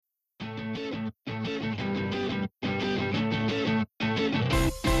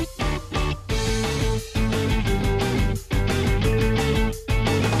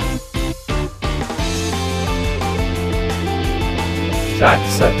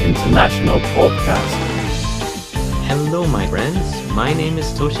JAXA International Podcast. Hello, my friends. My name is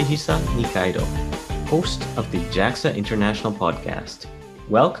Toshihisa Nikaido, host of the JAXA International Podcast.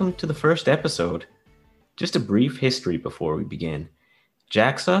 Welcome to the first episode. Just a brief history before we begin.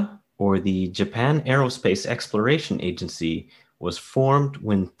 JAXA, or the Japan Aerospace Exploration Agency, was formed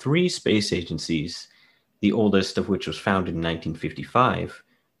when three space agencies, the oldest of which was founded in 1955,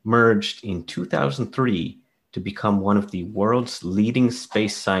 merged in 2003 to become one of the world's leading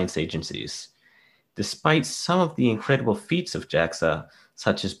space science agencies. Despite some of the incredible feats of JAXA,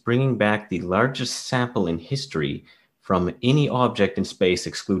 such as bringing back the largest sample in history from any object in space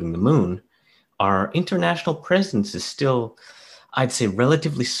excluding the moon, our international presence is still, I'd say,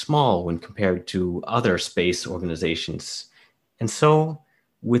 relatively small when compared to other space organizations. And so,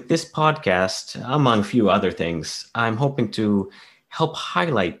 with this podcast, among a few other things, I'm hoping to help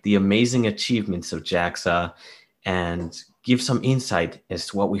highlight the amazing achievements of JAXA and give some insight as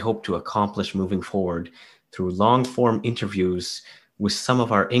to what we hope to accomplish moving forward through long-form interviews with some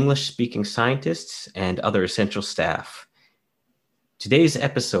of our English-speaking scientists and other essential staff. Today's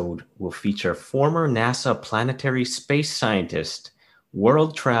episode will feature former NASA planetary space scientist,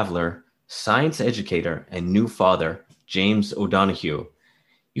 world traveler, science educator, and new father, James O'Donoghue.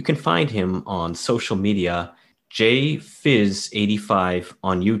 You can find him on social media, JFizz85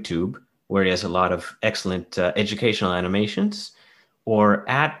 on YouTube, where he has a lot of excellent educational animations, or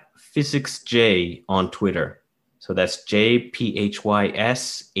at PhysicsJ on Twitter. So that's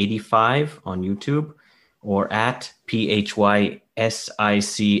JPHYS85 on YouTube, or at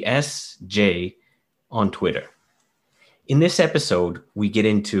PHYSICSJ on Twitter. In this episode, we get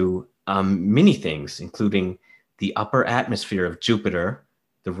into many things, including the upper atmosphere of Jupiter,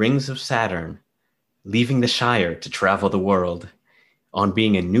 the rings of Saturn, leaving the Shire to travel the world, on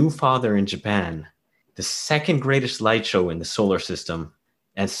being a new father in Japan, the second greatest light show in the solar system,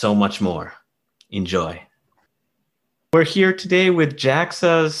 and so much more. Enjoy. We're here today with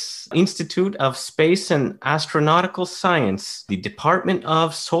JAXA's Institute of Space and Astronautical Science, the Department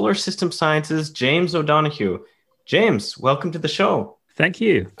of Solar System Sciences, James O'Donoghue. James, welcome to the show. Thank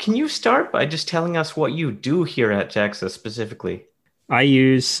you. Can you start by just telling us what you do here at JAXA specifically? I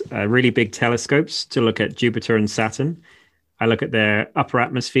use really big telescopes to look at Jupiter and Saturn. I look at their upper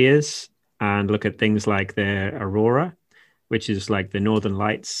atmospheres and look at things like their aurora, which is like the northern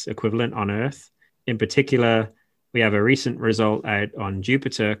lights equivalent on Earth. In particular, we have a recent result out on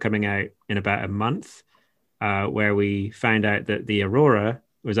Jupiter coming out in about a month, where we found out that the aurora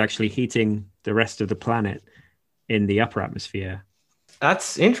was actually heating the rest of the planet in the upper atmosphere.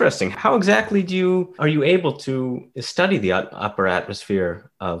 That's interesting. How exactly are you able to study the upper atmosphere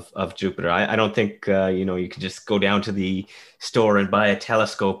of Jupiter? I don't think you can just go down to the store and buy a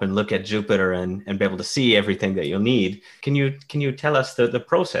telescope and look at Jupiter and be able to see everything that you'll need. Can you tell us the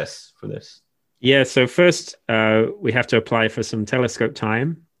process for this? Yeah. So first, we have to apply for some telescope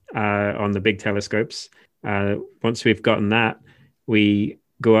time on the big telescopes. Once we've gotten that, we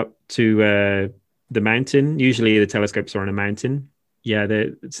go up to the mountain. Usually, the telescopes are on a mountain. Yeah,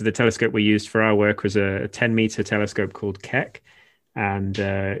 so the telescope we used for our work was a 10-meter telescope called Keck, and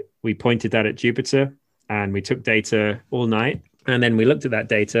we pointed that at Jupiter, and we took data all night, and then we looked at that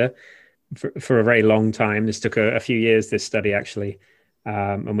data for a very long time. This took a few years, this study actually,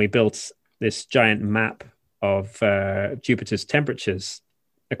 and we built this giant map of Jupiter's temperatures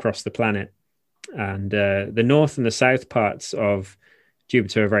across the planet, and the north and the south parts of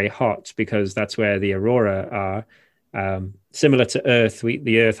Jupiter are very hot because that's where the aurora are. Similar to Earth,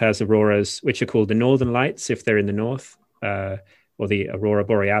 the Earth has auroras, which are called the northern lights if they're in the north, or the aurora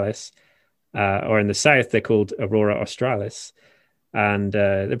borealis, or in the south, they're called aurora australis. And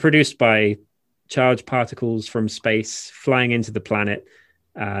they're produced by charged particles from space flying into the planet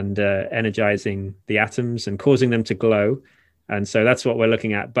and energizing the atoms and causing them to glow. And so that's what we're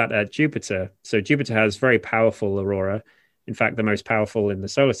looking at, but at Jupiter. So Jupiter has very powerful aurora, in fact, the most powerful in the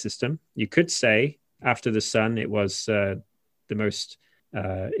solar system. You could say after the sun, it was the most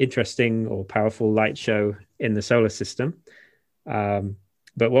interesting or powerful light show in the solar system. But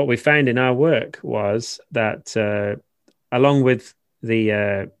what we found in our work was that along with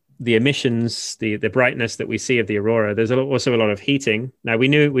the emissions, the brightness that we see of the aurora, there's also a lot of heating. Now, we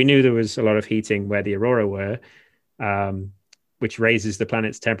knew there was a lot of heating where the aurora were, which raises the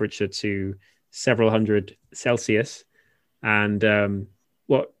planet's temperature to several hundred Celsius. And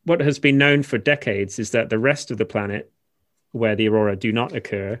what has been known for decades is that the rest of the planet, where the aurora do not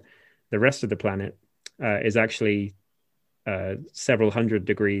occur, the rest of the planet is actually several hundred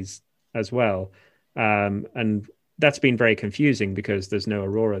degrees as well. And that's been very confusing because there's no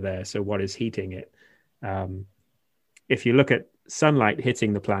aurora there. So what is heating it? If you look at sunlight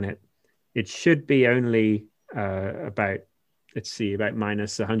hitting the planet, it should be only about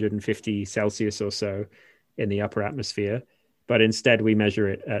minus 150 Celsius or so in the upper atmosphere. But instead, we measure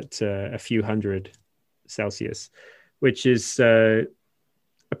it at a few hundred Celsius, which is a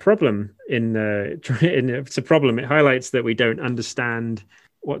problem. It's a problem. It highlights that we don't understand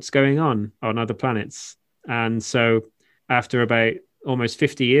what's going on other planets. And so after about almost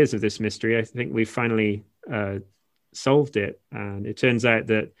 50 years of this mystery, I think we finally solved it. And it turns out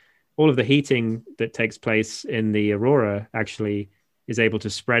that all of the heating that takes place in the aurora actually is able to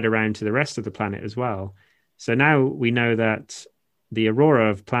spread around to the rest of the planet as well. So now we know that the aurora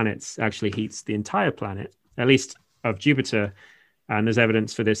of planets actually heats the entire planet, at least of Jupiter. And there's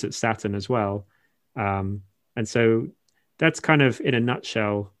evidence for this at Saturn as well. And so that's kind of in a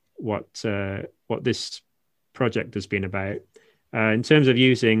nutshell what this project has been about. In terms of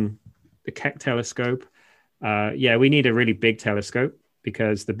using the Keck telescope, we need a really big telescope,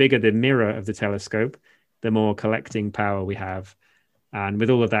 because the bigger the mirror of the telescope, the more collecting power we have. And with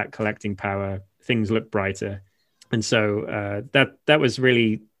all of that collecting power, things look brighter. And so that was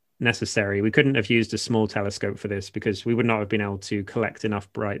really necessary. We couldn't have used a small telescope for this, because we would not have been able to collect enough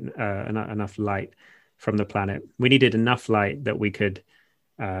enough light from the planet. We needed enough light that we could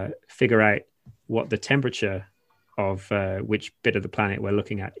figure out what the temperature of which bit of the planet we're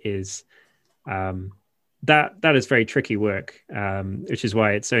looking at is. That is very tricky work, which is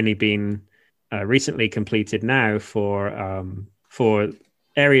why it's only been recently completed now for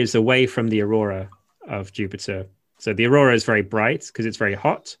areas away from the aurora of Jupiter. So the aurora is very bright because it's very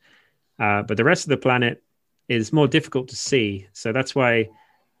hot, but the rest of the planet is more difficult to see. So that's why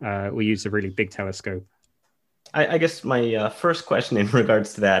we use a really big telescope. I guess my first question in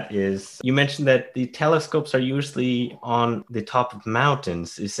regards to that is, you mentioned that the telescopes are usually on the top of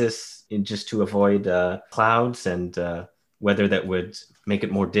mountains. Is this just to avoid clouds and weather that would make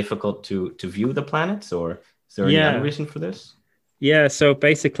it more difficult to view the planets, or is there any other reason for this? Yeah, so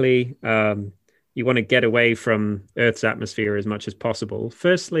basically, you want to get away from Earth's atmosphere as much as possible.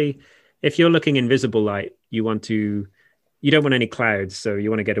 Firstly, if you're looking in visible light, you don't want any clouds, so you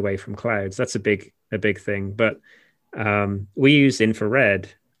want to get away from clouds. That's a big thing. But we use infrared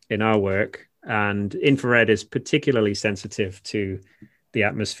in our work, and infrared is particularly sensitive to the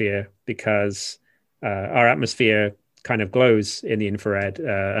atmosphere, because our atmosphere kind of glows in the infrared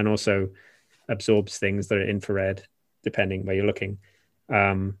and also absorbs things that are infrared, depending where you're looking.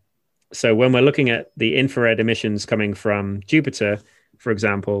 So when we're looking at the infrared emissions coming from Jupiter, for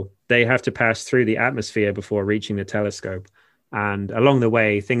example, they have to pass through the atmosphere before reaching the telescope. And along the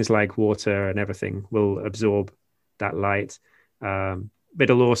way, things like water and everything will absorb that light. But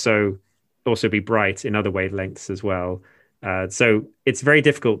it'll also be bright in other wavelengths as well. So it's a very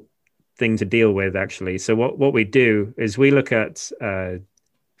difficult thing to deal with, actually. So what we do is we look at,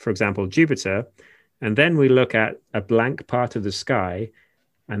 for example, Jupiter, and then we look at a blank part of the sky.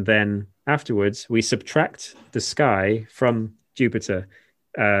 And then afterwards, we subtract the sky from Jupiter.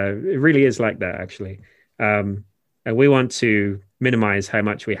 It really is like that, actually. And we want to minimize how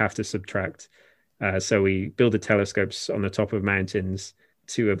much we have to subtract. So we build the telescopes on the top of mountains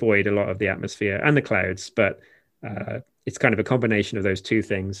to avoid a lot of the atmosphere and the clouds. But it's kind of a combination of those two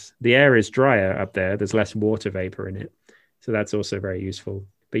things. The air is drier up there. There's less water vapor in it. So that's also very useful.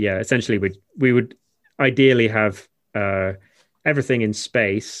 But yeah, essentially, we would ideally have everything in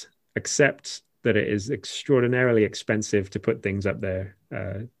space, except that it is extraordinarily expensive to put things up there.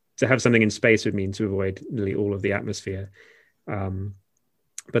 To have something in space would mean to avoid nearly all of the atmosphere.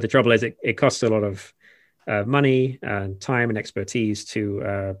 But the trouble is, it costs a lot of money and time and expertise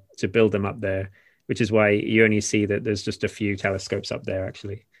to build them up there, which is why you only see that there's just a few telescopes up there,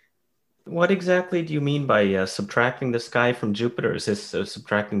 actually. What exactly do you mean by subtracting the sky from Jupiter? Is this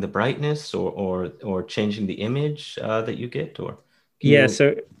subtracting the brightness or changing the image that you get? Or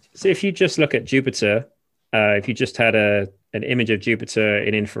so if you just look at Jupiter, if you just had an image of Jupiter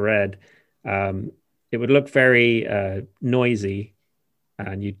in infrared, it would look very noisy,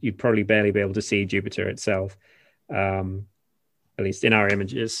 and you'd probably barely be able to see Jupiter itself, at least in our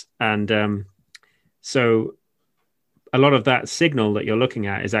images. And so a lot of that signal that you're looking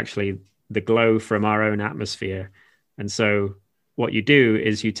at is actually the glow from our own atmosphere. And so what you do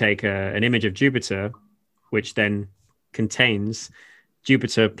is you take an image of Jupiter, which then contains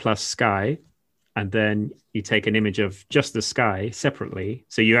Jupiter plus sky, and then you take an image of just the sky separately.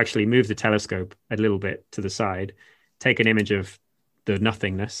 So you actually move the telescope a little bit to the side, take an image of the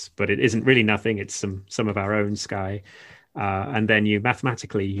nothingness, but it isn't really nothing. It's some of our own sky. And then you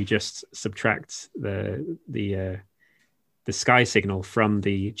just subtract the sky signal from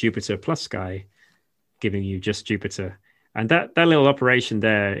the Jupiter plus sky, giving you just Jupiter. And that little operation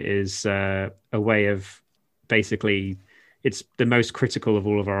there is a way of basically, it's the most critical of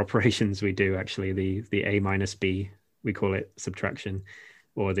all of our operations we do, actually, the A minus B, we call it subtraction,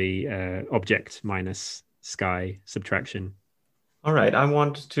 or the object minus sky subtraction. All right, I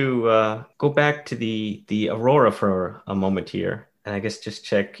want to go back to the aurora for a moment here, and I guess just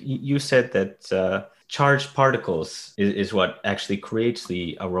check. You said that charged particles is what actually creates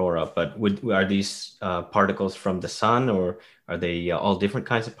the aurora, but are these particles from the sun, or are they all different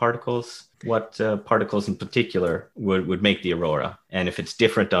kinds of particles? What particles in particular would make the aurora? And if it's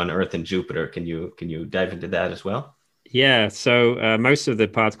different on Earth and Jupiter, can you dive into that as well? Yeah, so most of the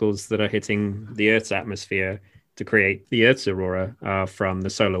particles that are hitting the Earth's atmosphere to create the Earth's aurora are from the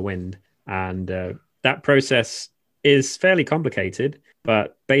solar wind. And that process is fairly complicated,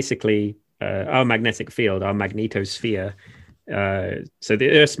 but basically our magnetic field, our magnetosphere, so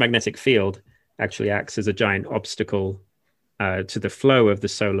the Earth's magnetic field actually acts as a giant obstacle to the flow of the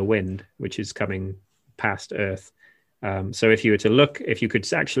solar wind, which is coming past Earth. So if you were to look, if you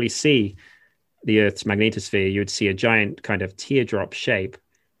could actually see the Earth's magnetosphere, you would see a giant kind of teardrop shape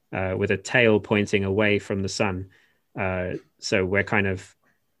with a tail pointing away from the sun. So we're kind of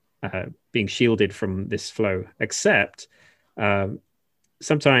being shielded from this flow, except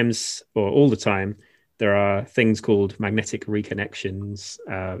sometimes or all the time, there are things called magnetic reconnections.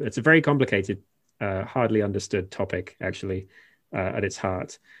 It's a very complicated, hardly understood topic, actually, at its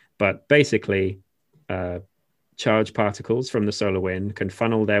heart. But basically, charged particles from the solar wind can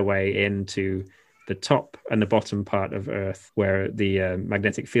funnel their way into the top and the bottom part of Earth, where the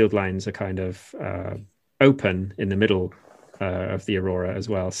magnetic field lines are kind of open in the middle of the aurora as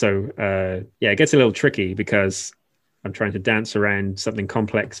well. So it gets a little tricky because I'm trying to dance around something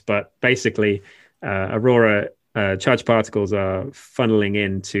complex, but basically aurora charged particles are funneling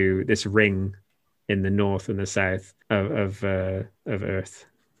into this ring in the north and the south of Earth.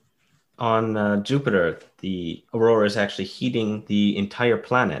 On Jupiter, the aurora is actually heating the entire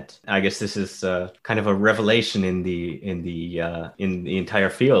planet. I guess this is kind of a revelation in the entire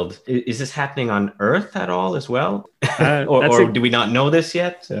field. Is this happening on Earth at all as well, or do we not know this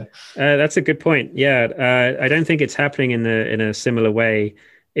yet? That's a good point. Yeah, I don't think it's happening in a similar way.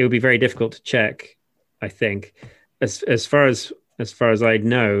 It would be very difficult to check. I think, as far as I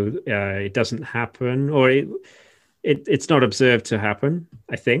know, it doesn't happen, or it's not observed to happen,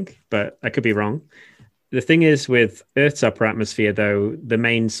 I think, but I could be wrong. The thing is, with Earth's upper atmosphere, though, the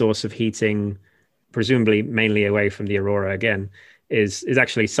main source of heating, presumably mainly away from the aurora again, is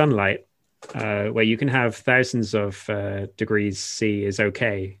actually sunlight, where you can have thousands of degrees C is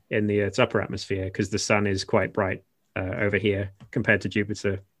okay in the Earth's upper atmosphere because the sun is quite bright over here compared to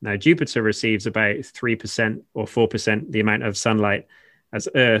Jupiter. Now, Jupiter receives about 3% or 4% the amount of sunlight as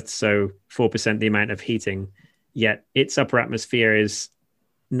Earth, so 4% the amount of heating. Yet its upper atmosphere is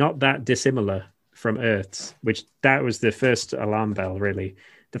not that dissimilar from Earth's, which that was the first alarm bell, really.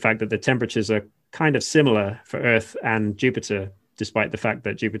 The fact that the temperatures are kind of similar for Earth and Jupiter, despite the fact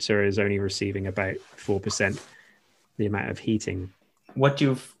that Jupiter is only receiving about 4% the amount of heating. What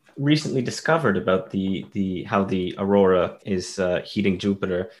you've recently discovered about the how the aurora is heating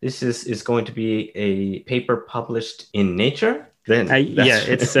Jupiter, this is going to be a paper published in Nature? Then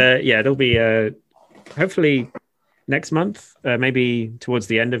it'll be hopefully next month, maybe towards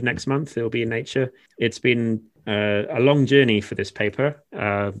the end of next month, it'll be in Nature. It's been a long journey for this paper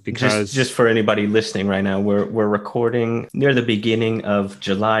because just for anybody listening right now, we're recording near the beginning of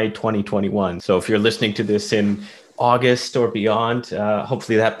July 2021. So if you're listening to this in August or beyond,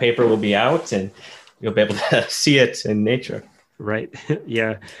 hopefully that paper will be out and you'll be able to see it in Nature. Right.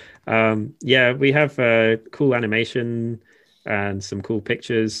 Yeah. We have cool animation and some cool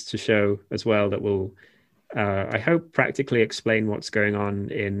pictures to show as well that will, I hope, practically explain what's going on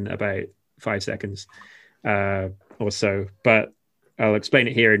in about 5 seconds or so. But I'll explain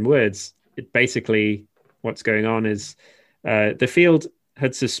it here in words. Basically, what's going on is the field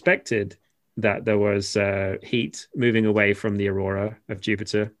had suspected that there was heat moving away from the aurora of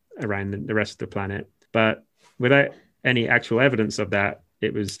Jupiter around the rest of the planet. But without any actual evidence of that,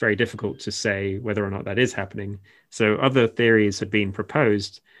 it was very difficult to say whether or not that is happening. So other theories had been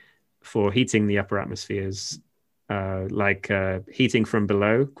proposed for heating the upper atmospheres, like heating from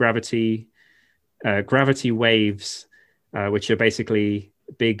below, gravity waves, which are basically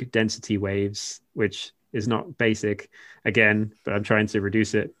big density waves, which is not basic again, but I'm trying to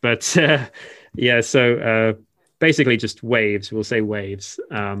reduce it. But so basically just waves, we'll say waves.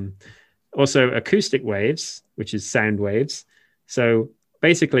 Also acoustic waves, which is sound waves. So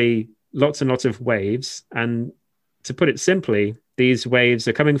basically lots and lots of waves. And to put it simply, these waves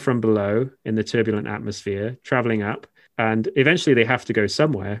are coming from below in the turbulent atmosphere, traveling up, and eventually they have to go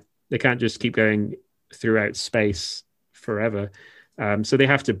somewhere. They can't just keep going throughout space forever. So they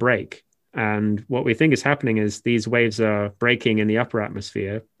have to break. And what we think is happening is these waves are breaking in the upper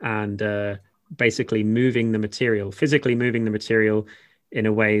atmosphere and basically moving the material, physically moving the material in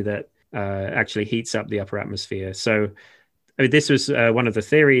a way that actually heats up the upper atmosphere. So I mean, this was one of the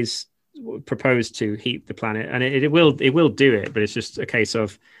theories proposed to heat the planet, and it will do it, but it's just a case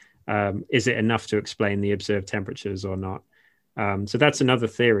of is it enough to explain the observed temperatures or not? So that's another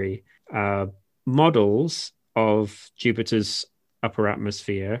theory. Models of Jupiter's upper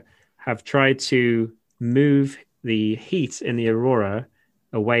atmosphere have tried to move the heat in the aurora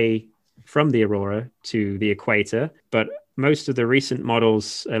away from the aurora to the equator, but most of the recent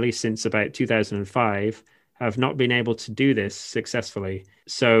models, at least since about 2005, have not been able to do this successfully.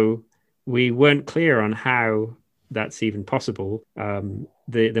 So we weren't clear on how that's even possible.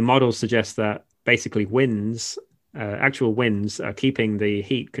 The models suggest that basically winds, actual winds, are keeping the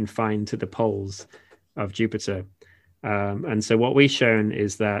heat confined to the poles of Jupiter. And so what we've shown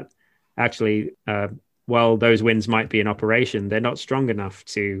is that actually, while those winds might be in operation, they're not strong enough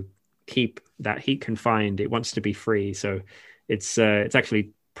to keep that heat confined. It wants to be free. So it's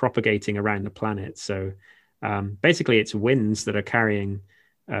actually propagating around the planet. So basically, it's winds that are carrying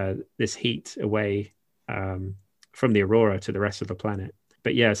this heat away from the aurora to the rest of the planet.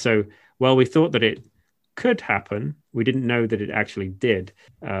 But yeah, so while we thought that it could happen, we didn't know that it actually did.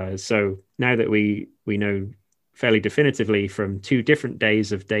 So now that we know fairly definitively from 2 different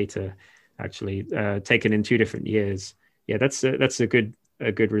days of data, actually taken in 2 different years, yeah, that's a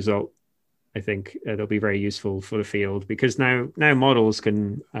good result. I think it'll be very useful for the field, because now models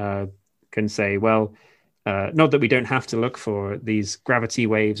can say, well, not that we don't have to look for these gravity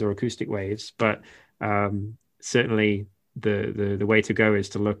waves or acoustic waves, but certainly the way to go is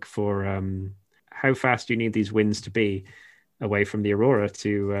to look for how fast you need these winds to be away from the aurora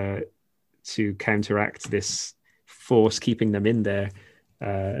to counteract this force keeping them in there.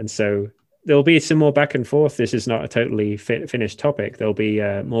 And so there'll be some more back and forth. This is not a totally finished topic. There'll be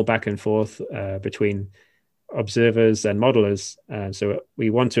more back and forth between observers and modelers. So we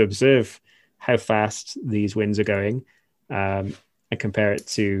want to observe how fast these winds are going and compare it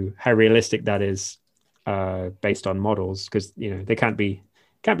to how realistic that is based on models, because they can't be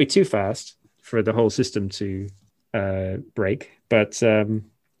too fast for the whole system to break, but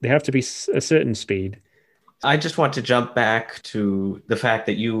they have to be a certain speed. I just want to jump back to the fact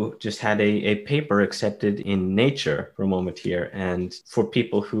that you just had a paper accepted in Nature for a moment here. And for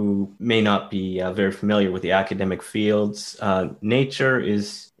people who may not be very familiar with the academic fields, Nature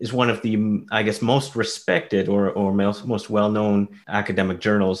is one of the, I guess, most respected or most well-known academic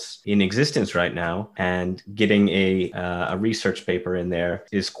journals in existence right now. And getting a research paper in there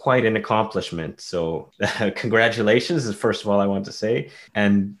is quite an accomplishment. So congratulations, is first of all I want to say.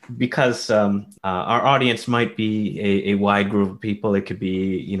 And because our audience might be a wide group of people, it could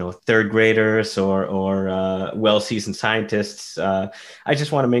be, third graders or well-seasoned scientists. I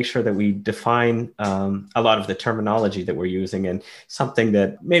just want to make sure that we define a lot of the terminology that we're using, and something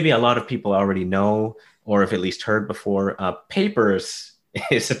that maybe a lot of people already know or have at least heard before. Papers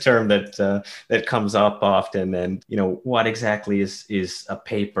is a term that comes up often, and what exactly is a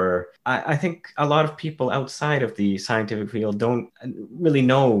paper? I think a lot of people outside of the scientific field don't really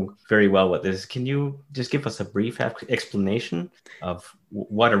know very well what this is. Can you just give us a brief explanation of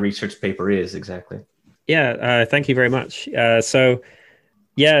what a research paper is exactly? Yeah, thank you very much. So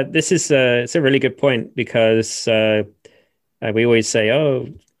yeah, this is it's a really good point, because we always say, oh,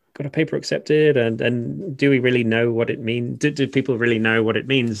 got a paper accepted, and do we really know what it means? Do people really know what it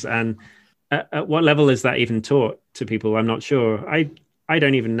means? And at what level is that even taught to people? I'm not sure. I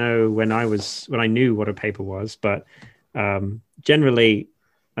don't even know when I knew what a paper was, but generally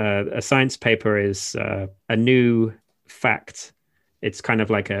a science paper is a new fact. It's kind of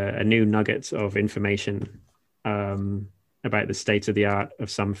like a new nugget of information about the state of the art of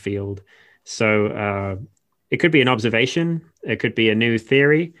some field. So it could be an observation. It could be a new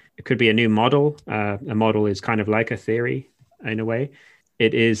theory. It could be a new model. A model is kind of like a theory in a way.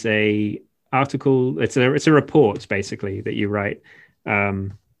 It is a article. It's a report basically that you write,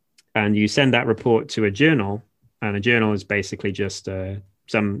 and you send that report to a journal. And a journal is basically just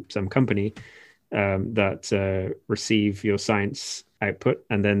some company that receive your science output,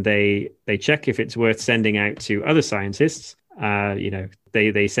 and then they check if it's worth sending out to other scientists.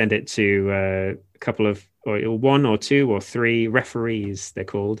 They send it to a couple of, or 1 or 2 or 3 referees, they're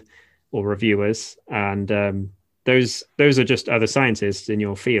called, or reviewers, and those are just other scientists in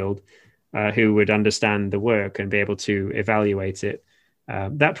your field who would understand the work and be able to evaluate it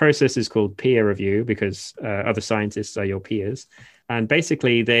That process is called peer review because other scientists are your peers. And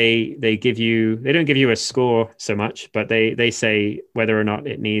basically, they don't give you a score so much, but they say whether or not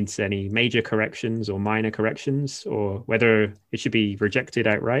it needs any major corrections or minor corrections, or whether it should be rejected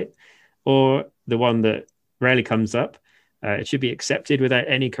outright, or the one that rarely comes up, it should be accepted without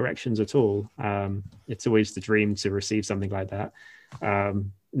any corrections at all. It's always the dream to receive something like that.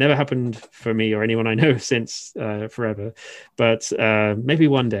 Never happened for me or anyone I know since forever, but maybe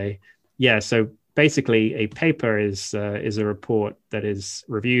one day. Yeah, so basically a paper is a report that is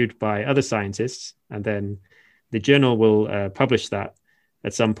reviewed by other scientists, and then the journal will publish that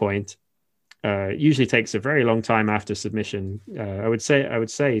at some point. Usually takes a very long time after submission. I would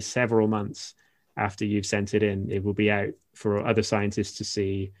say several months after you've sent it in, it will be out for other scientists to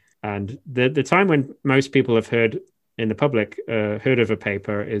see. And the time when most people have heard in the public heard of a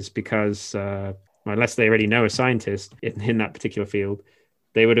paper is because unless they already know a scientist in that particular field,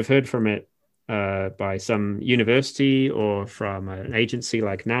 they would have heard from it by some university or from an agency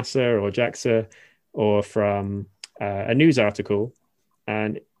like NASA or JAXA, or from a news article.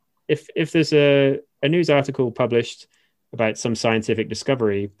 And if there's a news article published about some scientific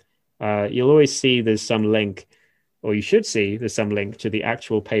discovery, you'll always see there's some link, or you should see there's some link to the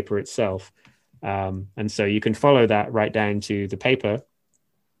actual paper itself. And so you can follow that right down to the paper.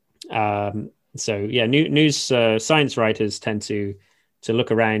 So yeah, news science writers tend to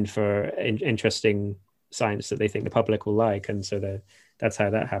look around for interesting science that they think the public will like, and so that's how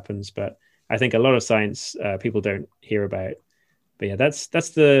that happens. But I think a lot of science people don't hear about. But yeah, that's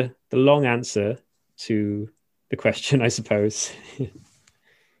the long answer to the question, I suppose.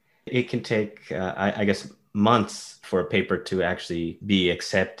 It can take, I guess, months for a paper to actually be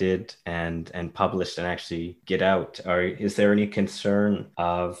accepted and published and actually get out. Or is there any concern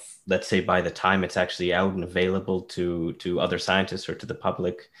of, let's say, by the time it's actually out and available to other scientists or to the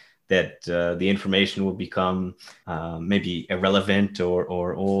public, that the information will become maybe irrelevant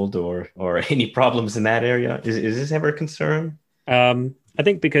or old, or any problems in that area? Is this ever a concern? I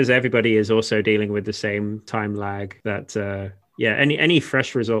think because everybody is also dealing with the same time lag, that any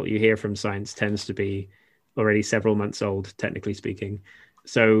fresh result you hear from science tends to be already several months old, technically speaking.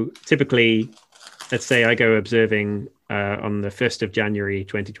 So typically, let's say I go observing on the 1st of January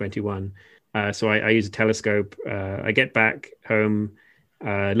 2021. So I use a telescope. I get back home,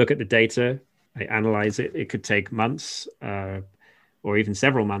 look at the data, I analyze it. It could take months or even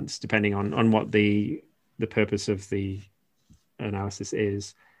several months, depending on what the purpose of the analysis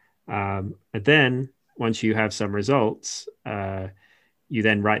is. And then once you have some results, you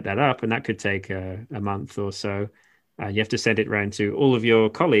then write that up, and that could take a month or so. You have to send it around to all of your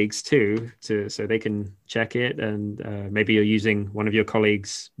colleagues too, so they can check it. And maybe you're using one of your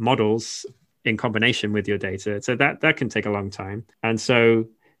colleagues' models in combination with your data. So that can take a long time. And so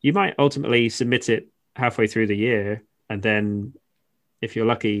you might ultimately submit it halfway through the year. And then if you're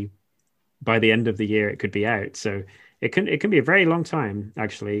lucky, by the end of the year, it could be out. So it can be a very long time,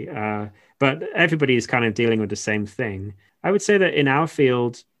 actually. But everybody is kind of dealing with the same thing. I would say that in our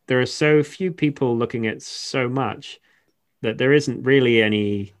field, there are so few people looking at so much that there isn't really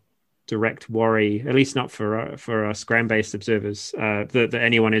any direct worry, at least not for us ground-based observers, that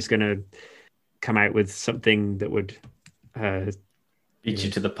anyone is going to come out with something that would beat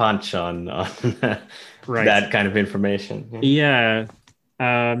you to the punch on right. that kind of information. Yeah.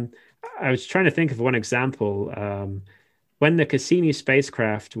 I was trying to think of one example. When the Cassini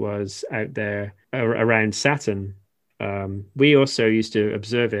spacecraft was out there around Saturn, we also used to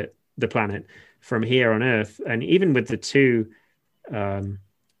observe the planet from here on Earth. And even with the two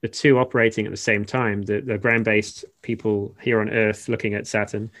operating at the same time, the ground-based people here on Earth looking at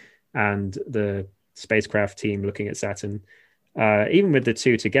Saturn and the spacecraft team looking at Saturn, even with the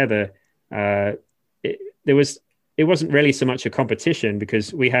two together, it wasn't really so much a competition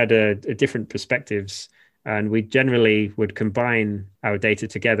because we had a different perspectives, and we generally would combine our data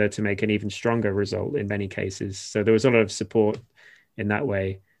together to make an even stronger result in many cases. So there was a lot of support in that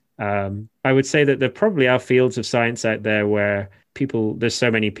way. I would say that there probably are fields of science out there where there's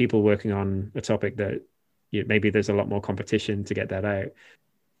so many people working on a topic that maybe there's a lot more competition to get that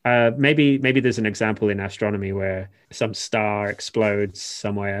out. Maybe there's an example in astronomy where some star explodes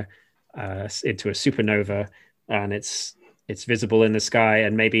somewhere into a supernova, and it's visible in the sky,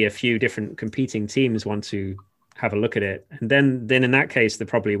 and maybe a few different competing teams want to have a look at it, and then in that case there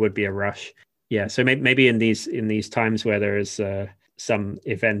probably would be a rush. Yeah, so maybe in these times where there is some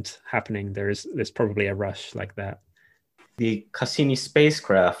event happening, there's probably a rush like that. The Cassini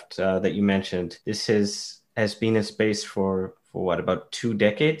spacecraft that you mentioned, this has been in space for what, about 2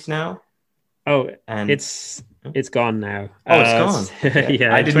 decades now? Oh, and it's It's gone now. Oh, it's gone. Okay.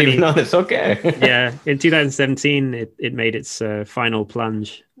 Yeah, I didn't even notice. Okay. yeah, in 2017, it made its final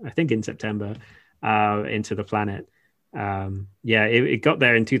plunge, I think in September, into the planet. Yeah, it got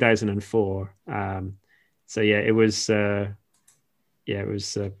there in 2004. So yeah, it was a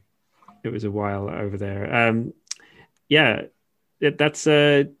while over there. Yeah, that's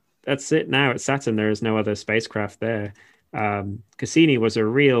it now at Saturn. There is no other spacecraft there. Cassini was a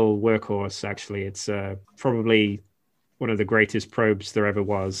real workhorse. Actually, it's probably one of the greatest probes there ever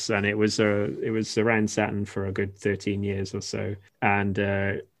was, and it was around Saturn for a good 13 years or so. And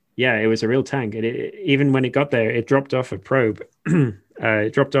yeah, it was a real tank. Even when it got there, it dropped off a probe.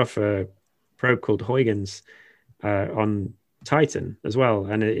 It dropped off a probe called Huygens on Titan as well,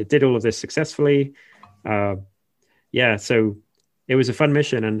 and it did all of this successfully. Yeah, so it was a fun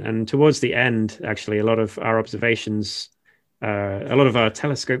mission, and towards the end, actually, a lot of our observations, a lot of our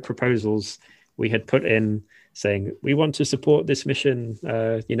telescope proposals, we had put in saying we want to support this mission.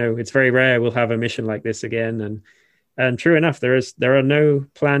 It's very rare we'll have a mission like this again, and true enough, there are no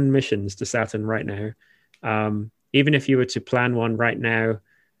planned missions to Saturn right now. Even if you were to plan one right now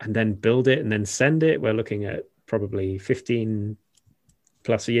and then build it and then send it, we're looking at probably 15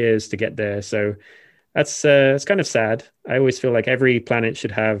 plus years to get there. So that's it's kind of sad. I always feel like every planet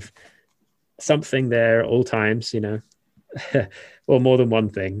should have something there at all times, or more than one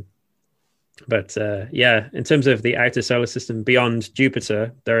thing. But yeah, in terms of the outer solar system beyond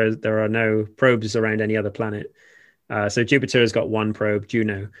Jupiter, there are no probes around any other planet. So Jupiter has got one probe,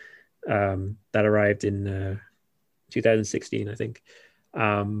 Juno, that arrived in 2016, I think.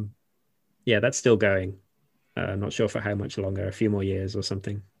 Yeah, that's still going. Not sure for how much longer, a few more years or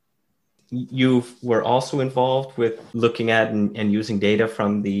something. You were also involved with looking at and using data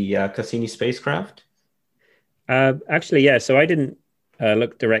from the Cassini spacecraft? Actually, yeah. So I didn't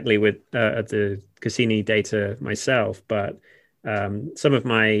look directly at the Cassini data myself, but some of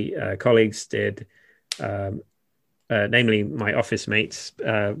my colleagues did, namely my office mates,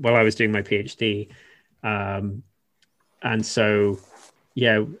 while I was doing my PhD. And so,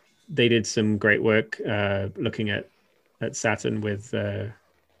 yeah, they did some great work looking at Saturn with the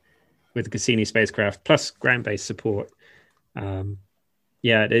Cassini spacecraft plus ground-based support.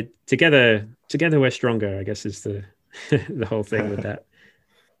 Yeah, together we're stronger, I guess, is the the whole thing with that.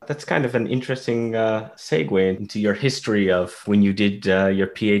 That's kind of an interesting segue into your history of when you did your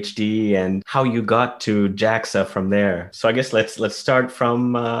PhD and how you got to JAXA from there. So I guess let's start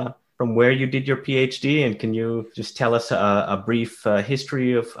from where you did your PhD, and can you just tell us a brief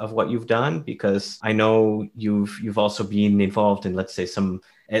history of what you've done? Because I know you've also been involved in, let's say,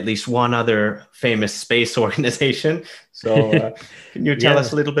 at least one other famous space organization. So can you tell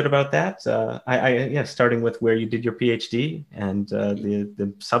us a little bit about that? Starting with where you did your PhD and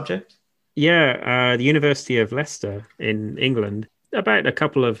the subject. Yeah, the University of Leicester in England. About a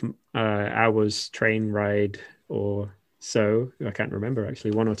couple of hours train ride or so. I can't remember,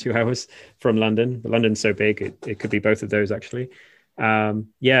 actually, 1 or 2 hours from London. But London's so big, it could be both of those, actually.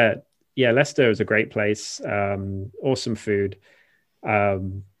 Yeah, Leicester is a great place. Awesome food.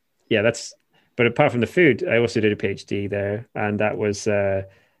 But apart from the food, I also did a PhD there, and that was about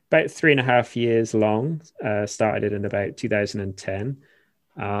 3.5 years long. Started it in about 2010.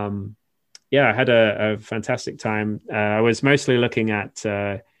 Yeah, I had a fantastic time. I was mostly looking at,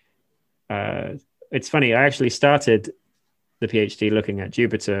 it's funny, I actually started the PhD looking at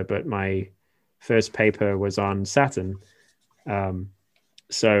Jupiter, but my first paper was on Saturn.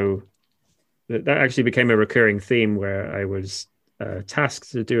 So that actually became a recurring theme where I was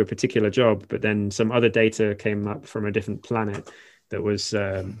tasked to do a particular job, but then some other data came up from a different planet that was,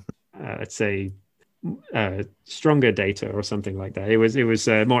 let's say, stronger data or something like that. It was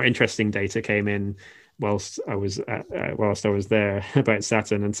more interesting data came in whilst I was there about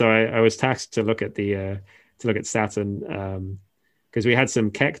Saturn, and so I was tasked to look at Saturn because we had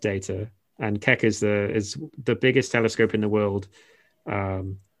some Keck data, and Keck is the biggest telescope in the world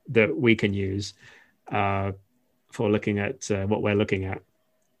that we can use for looking at what we're looking at.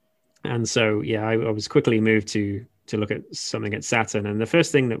 And so, yeah, I was quickly moved to look at something at Saturn. And the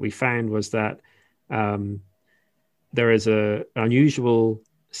first thing that we found was that there is an unusual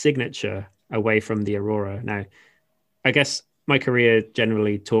signature away from the aurora. Now, I guess my career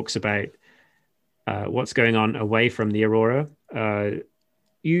generally talks about what's going on away from the aurora.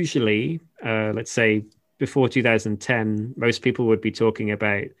 Usually, let's say before 2010, most people would be talking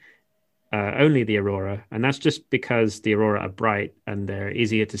about only the aurora, and that's just because the aurora are bright and they're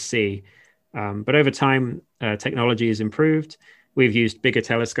easier to see. But over time, technology has improved. We've used bigger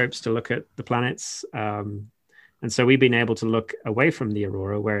telescopes to look at the planets, and so we've been able to look away from the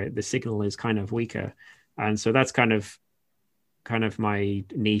aurora where the signal is kind of weaker. And so that's kind of my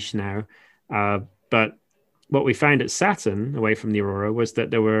niche now. But what we found at Saturn, away from the aurora, was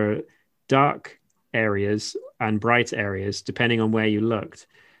that there were dark areas and bright areas depending on where you looked.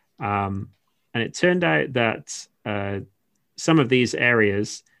 And it turned out that some of these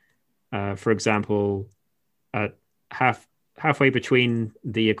areas, for example, halfway between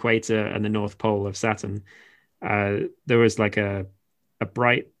the equator and the North Pole of Saturn, there was like a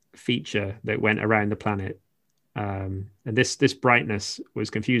bright feature that went around the planet. And this brightness was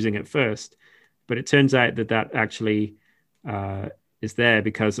confusing at first, but it turns out that actually is there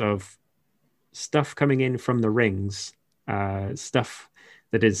because of stuff coming in from the rings, stuff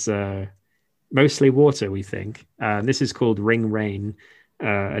that is mostly water, we think. This is called ring rain,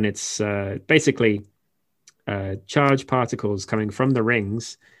 and it's basically charged particles coming from the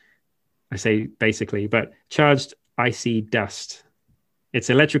rings. I say basically, but charged icy dust. It's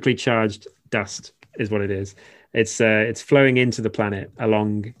electrically charged dust is what it is. It's flowing into the planet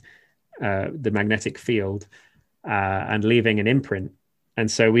along the magnetic field and leaving an imprint. And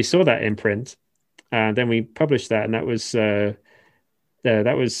so we saw that imprint, and then we published that, and that was a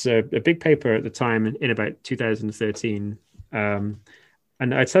big paper at the time in about 2013. And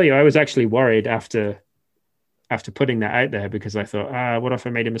I tell you, I was actually worried after putting that out there, because I thought, what if I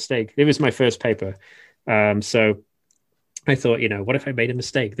made a mistake? It was my first paper. So I thought, what if I made a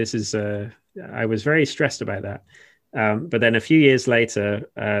mistake? I was very stressed about that. But then a few years later,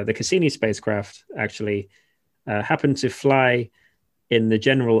 the Cassini spacecraft actually happened to fly in the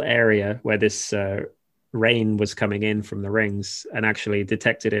general area where this rain was coming in from the rings, and actually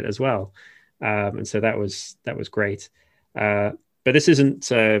detected it as well. And so that was great. But this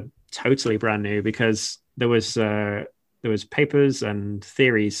isn't totally brand new, because there was papers and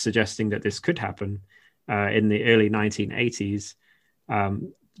theories suggesting that this could happen in the early 1980s.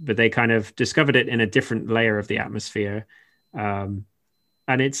 But they kind of discovered it in a different layer of the atmosphere. And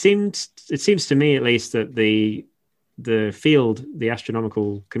it seems to me, at least, that the field, the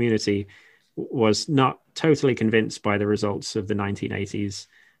astronomical community, was not totally convinced by the results of the 1980s,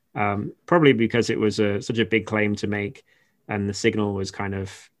 probably because it was such a big claim to make, and the signal was kind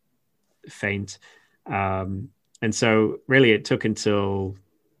of faint. And so really it took until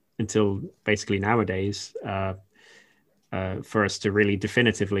basically nowadays for us to really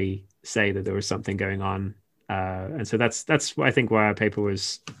definitively say that there was something going on. And so that's I think why our paper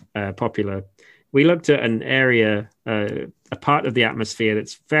was popular. We looked at an area, a part of the atmosphere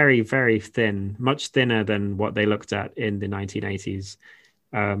that's very, very thin, much thinner than what they looked at in the 1980s.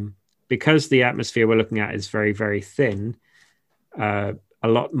 Because the atmosphere we're looking at is very, very thin, a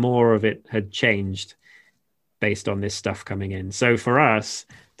lot more of it had changed based on this stuff coming in. So for us,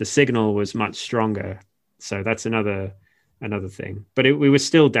 the signal was much stronger. So that's another thing. But we were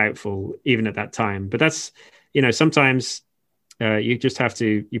still doubtful even at that time. But that's, sometimes you just have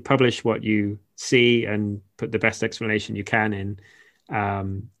to, you publish what you see and put the best explanation you can in.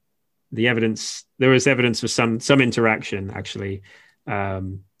 The evidence, there was evidence for some interaction, actually. So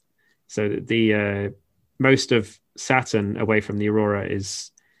the most of Saturn away from the aurora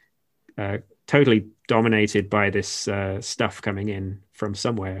is totally dominated by this stuff coming in from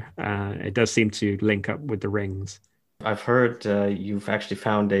somewhere. It does seem to link up with the rings. I've heard you've actually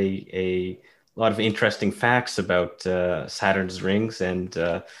found a lot of interesting facts about Saturn's rings, and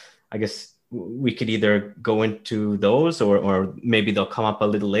I guess we could either go into those, or maybe they'll come up a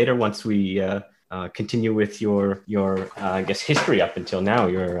little later once we continue with your I guess history up until now,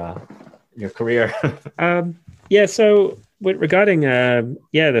 your career. Yeah. So regarding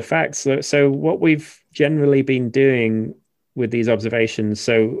the facts. So what we've generally been doing with these observations.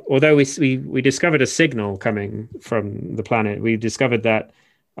 So although we discovered a signal coming from the planet, we discovered that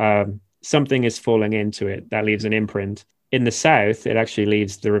something is falling into it that leaves an imprint. In the south, it actually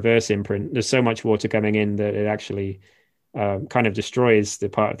leaves the reverse imprint. There's so much water coming in that it actually kind of destroys the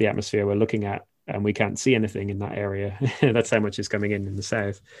part of the atmosphere we're looking at, and we can't see anything in that area. That's how much is coming in the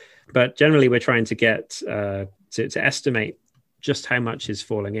south. But generally, we're trying to get to estimate just how much is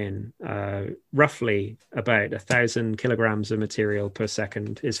falling in. Roughly about 1,000 kilograms of material per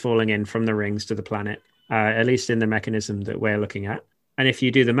second is falling in from the rings to the planet, at least in the mechanism that we're looking at. And if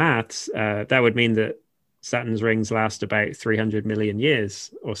you do the maths, that would mean that Saturn's rings last about 300 million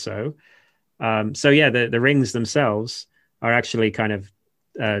years or so. The rings themselves are actually kind of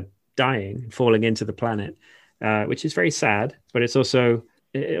dying, falling into the planet, which is very sad. But it also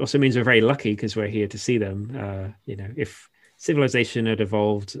means we're very lucky because we're here to see them. If civilization had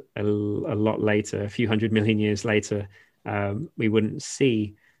evolved a lot later, a few 100 million years later, we wouldn't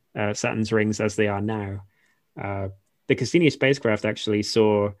see Saturn's rings as they are now. The Cassini spacecraft actually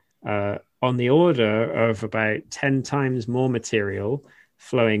saw on the order of about 10 times more material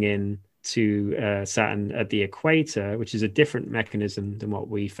flowing in to Saturn at the equator, which is a different mechanism than what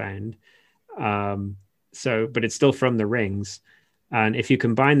we found. But it's still from the rings. And if you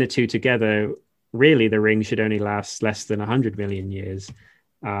combine the two together, really the ring should only last less than 100 million years.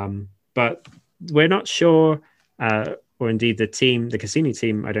 But we're not sure, or indeed the Cassini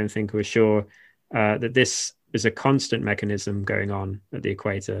team, I don't think was sure that this is a constant mechanism going on at the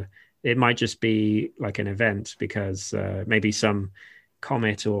equator. It might just be like an event because maybe some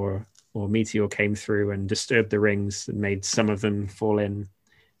comet or meteor came through and disturbed the rings and made some of them fall in.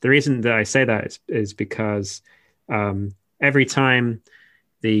 The reason that I say that is because every time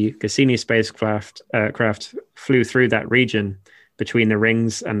the Cassini spacecraft flew through that region between the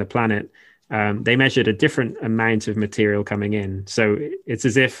rings and the planet, they measured a different amount of material coming in. So it's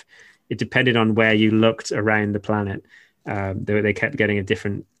as if it depended on where you looked around the planet. They kept getting a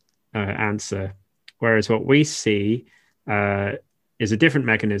different answer. Whereas what we see is a different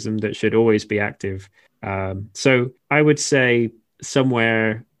mechanism that should always be active. So I would say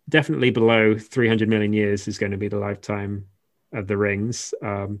somewhere definitely below 300 million years is going to be the lifetime of the rings.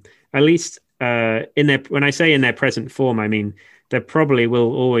 At least when I say in their present form, I mean there probably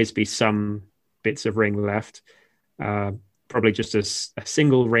will always be some bits of ring left. Probably just a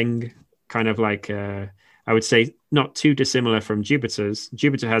single ring, kind of like I would say not too dissimilar from Jupiter's.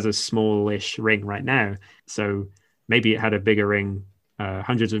 Jupiter has a smallish ring right now, so maybe it had a bigger ring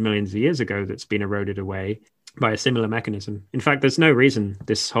hundreds of millions of years ago that's been eroded away by a similar mechanism. In fact, there's no reason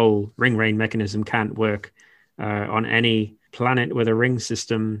this whole ring rain mechanism can't work on any planet with a ring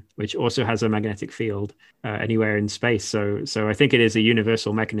system, which also has a magnetic field anywhere in space. So I think it is a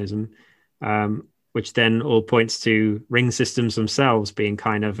universal mechanism, which then all points to ring systems themselves being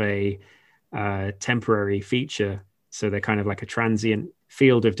kind of a temporary feature. So they're kind of like a transient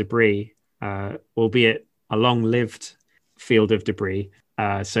field of debris, albeit a long-lived field of debris.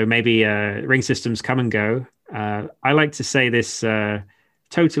 So maybe ring systems come and go. I like to say this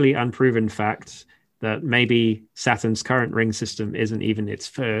totally unproven fact that maybe Saturn's current ring system isn't even its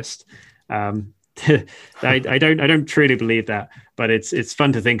first. I don't truly believe that, but it's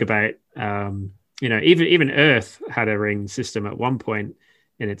fun to think about. Even Earth had a ring system at one point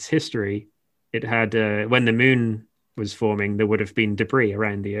in its history. It had when the moon was forming, there would have been debris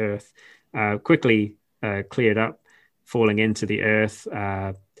around the Earth, quickly cleared up, falling into the Earth,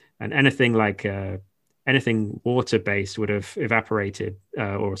 and anything water-based would have evaporated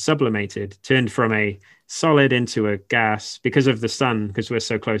or sublimated, turned from a solid into a gas because of the sun, because we're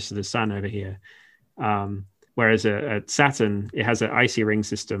so close to the sun over here. Whereas at Saturn, it has an icy ring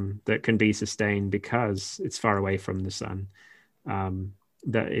system that can be sustained because it's far away from the sun.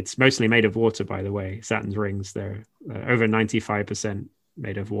 That it's mostly made of water, by the way. Saturn's rings, they're over 95%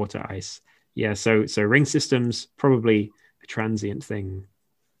 made of water ice. Yeah, so ring systems, probably a transient thing.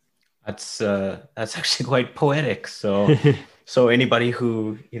 That's actually quite poetic. So anybody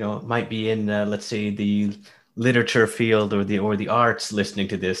who might be in let's say the literature field or the arts listening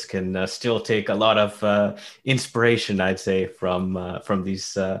to this can still take a lot of inspiration, I'd say, from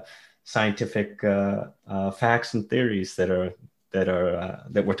these scientific facts and theories that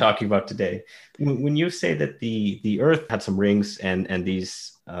we're talking about today. When you say that the Earth had some rings and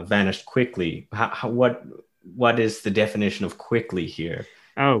these vanished quickly, what is the definition of quickly here?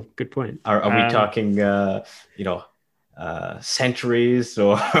 Oh, good point. Are we talking, centuries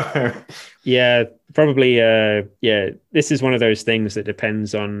or? Yeah, probably. Yeah, this is one of those things that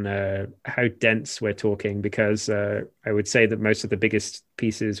depends on how dense we're talking, because I would say that most of the biggest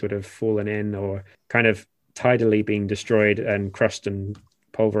pieces would have fallen in or kind of tidally being destroyed and crushed and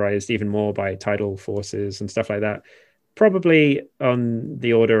pulverized even more by tidal forces and stuff like that. Probably on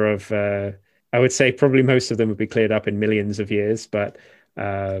the order of, I would say probably most of them would be cleared up in millions of years, but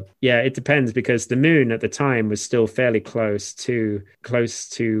it depends, because the moon at the time was still fairly close to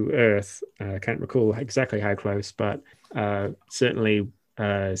Earth. I can't recall exactly how close, but certainly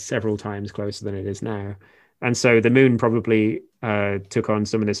several times closer than it is now. And so the moon probably took on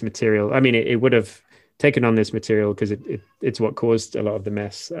some of this material. I mean, it would have taken on this material because it's what caused a lot of the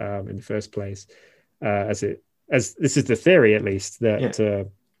mess in the first place. As this is the theory, at least, that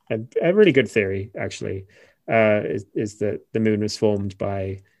a really good theory actually. Is that the moon was formed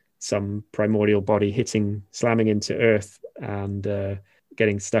by some primordial body slamming into Earth and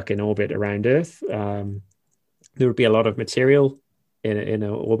getting stuck in orbit around Earth. There would be a lot of material in an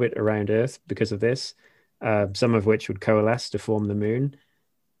orbit around Earth because of this, some of which would coalesce to form the moon,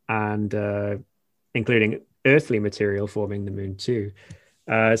 and including earthly material forming the moon too.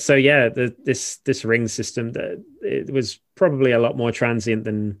 This ring system, it was probably a lot more transient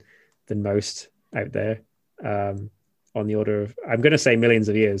than than most out there, on the order of, I'm going to say millions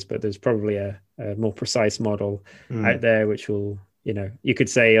of years, but there's probably a more precise model out there which will, you could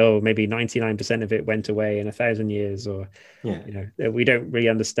say, oh, maybe 99% of it went away in 1,000 years, or we don't really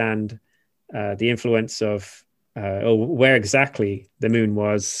understand the influence of or where exactly the moon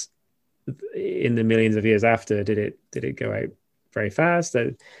was in the millions of years after. Did it go out very fast?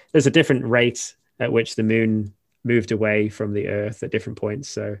 There's a different rate at which the moon moved away from the Earth at different points.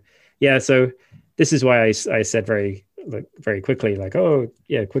 So this is why I said very quickly,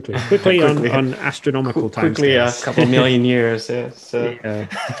 quickly on astronomical time. Quickly, a couple million years. Yeah, so.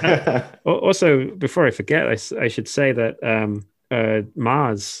 Also, before I forget, I should say that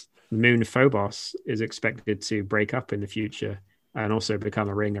Mars, the moon Phobos, is expected to break up in the future and also become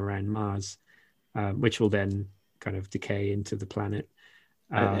a ring around Mars, which will then kind of decay into the planet.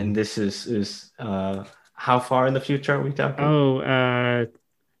 And this is how far in the future are we talking?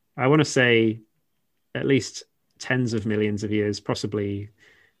 I want to say at least tens of millions of years, possibly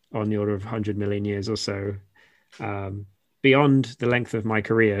on the order of 100 million years or so, beyond the length of my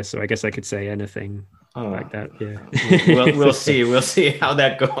career. So I guess I could say anything like that. Yeah. We'll see. We'll see how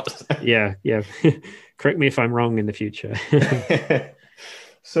that goes. Yeah. Correct me if I'm wrong in the future.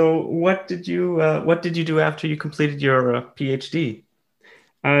 So what did you do after you completed your PhD?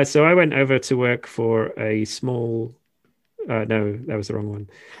 So I went over to work for a small. No, that was the wrong one.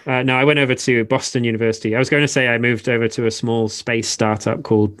 No, I went over to Boston University. I was going to say I moved over to a small space startup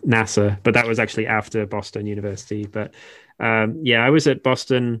called NASA, but that was actually after Boston University. But I was at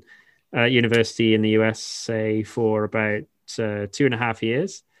Boston University in the USA for about 2.5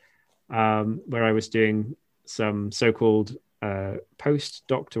 years, where I was doing some so-called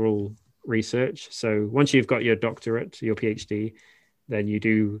postdoctoral research. So once you've got your doctorate, your PhD, then you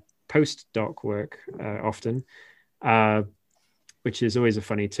do postdoc work often. Which is always a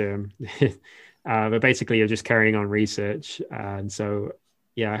funny term, but basically you're just carrying on research. And so,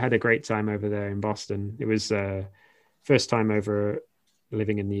 I had a great time over there in Boston. It was first time over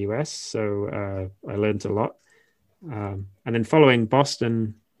living in the US, so I learned a lot. And then following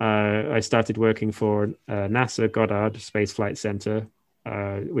Boston, I started working for NASA Goddard Space Flight Center,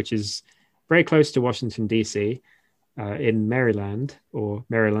 which is very close to Washington, D.C., in Maryland.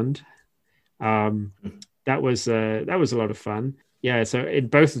 That was a lot of fun. Yeah, so in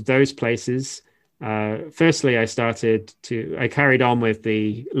both of those places, firstly, I carried on with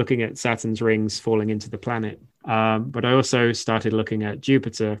looking at Saturn's rings falling into the planet. But I also started looking at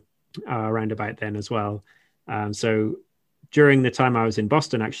Jupiter around about then as well. So during the time I was in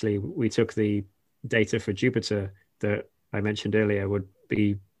Boston, actually, we took the data for Jupiter that I mentioned earlier would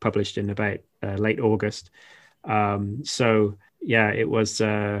be published in about late August. It was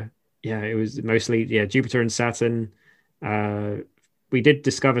mostly Jupiter and Saturn. We did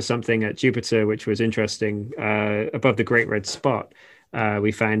discover something at Jupiter which was interesting. Above the Great Red Spot,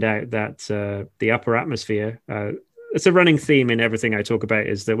 we found out that the upper atmosphere, it's a running theme in everything I talk about,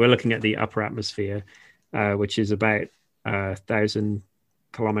 is that we're looking at the upper atmosphere, which is about 1,000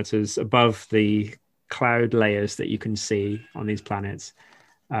 kilometers above the cloud layers that you can see on these planets.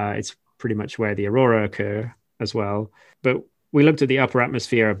 It's pretty much where the aurora occur as well. But we looked at the upper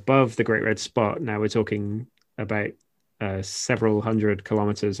atmosphere above the Great Red Spot. Now we're talking about several hundred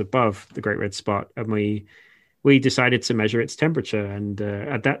kilometers above the Great Red Spot, and we decided to measure its temperature. And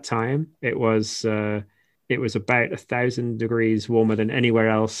at that time, it was about 1,000 degrees warmer than anywhere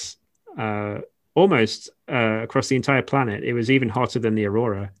else, almost across the entire planet. It was even hotter than the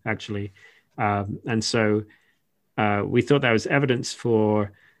aurora, actually. And so we thought that was evidence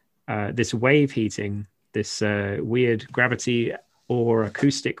for this wave heating, this weird gravity or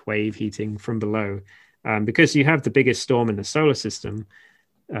acoustic wave heating from below. Because you have the biggest storm in the solar system,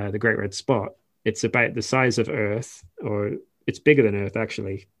 the Great Red Spot, it's about the size of Earth, or it's bigger than Earth,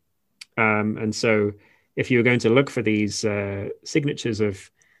 actually. And so if you were going to look for these signatures of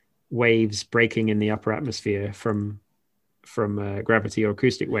waves breaking in the upper atmosphere from gravity or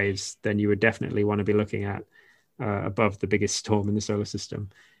acoustic waves, then you would definitely want to be looking at above the biggest storm in the solar system.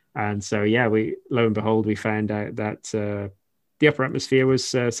 And so, lo and behold, we found out that the upper atmosphere was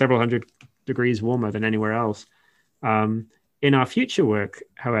several hundred degrees warmer than anywhere else. In our future work,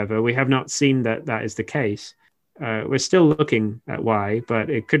 however, we have not seen that is the case. We're still looking at why, but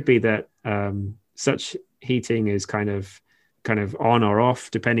it could be that such heating is kind of on or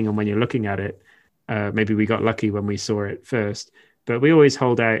off, depending on when you're looking at it. Maybe we got lucky when we saw it first, but we always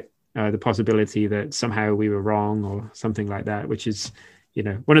hold out the possibility that somehow we were wrong or something like that, which is,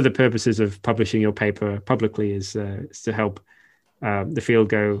 one of the purposes of publishing your paper publicly is to help the field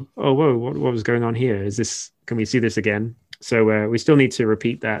go, oh, whoa, what was going on here? Can we see this again? So we still need to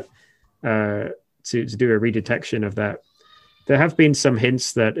repeat that to do a redetection of that. There have been some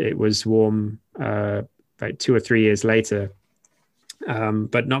hints that it was warm about 2 or 3 years later,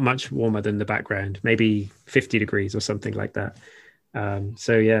 but not much warmer than the background, maybe 50 degrees or something like that.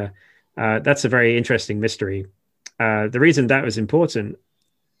 So yeah, that's a very interesting mystery. The reason that was important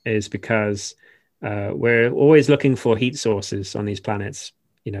is because we're always looking for heat sources on these planets.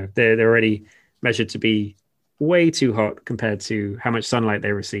 You know, they're already measured to be way too hot compared to how much sunlight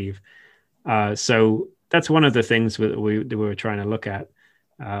they receive. So that's one of the things that we were trying to look at,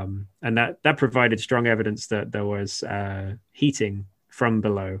 and that provided strong evidence that there was heating from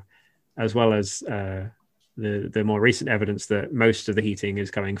below, as well as the more recent evidence that most of the heating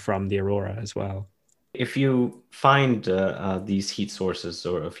is coming from the aurora as well. If you find these heat sources,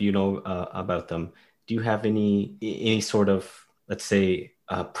 or if you know about them, do you have any sort of, let's say,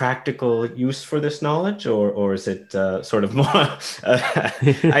 practical use for this knowledge, or is it sort of more?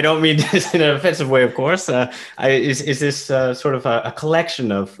 I don't mean this in an offensive way, of course. Is this sort of a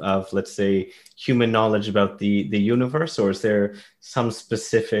collection of let's say human knowledge about the universe, or is there some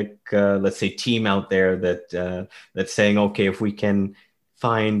specific let's say team out there that's saying, okay, if we can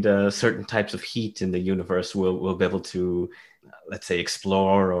find certain types of heat in the universe, we'll be able to, let's say,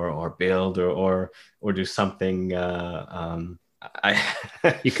 explore or build or do something.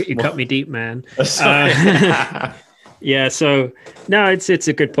 You cut me deep, man. Sorry. Yeah. So no, it's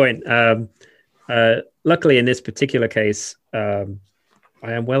a good point. Luckily, in this particular case, I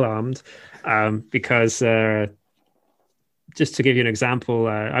am well armed because just to give you an example,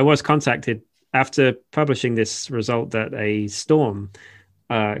 I was contacted after publishing this result that a storm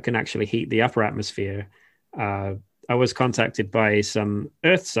can actually heat the upper atmosphere. I was contacted by some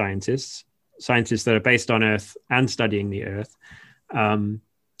Earth scientists that are based on Earth and studying the Earth,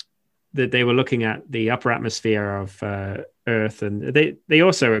 that they were looking at the upper atmosphere of Earth, and they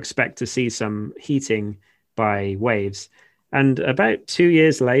also expect to see some heating by waves. And about 2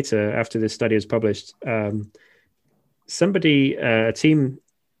 years later, after this study was published, a team,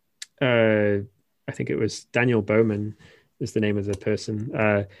 I think it was Daniel Bowman is the name of the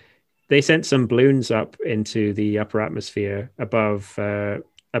person. They sent some balloons up into the upper atmosphere above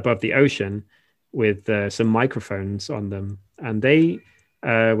the ocean with some microphones on them, and they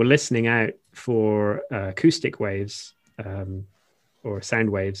were listening out for acoustic waves or sound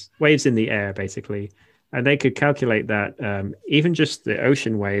waves in the air, basically. And they could calculate that even just the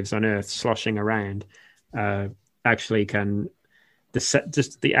ocean waves on Earth sloshing around actually can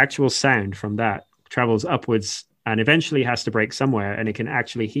just the actual sound from that travels upwards and eventually has to break somewhere, and it can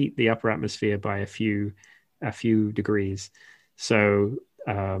actually heat the upper atmosphere by a few degrees. So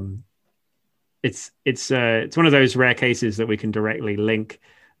it's one of those rare cases that we can directly link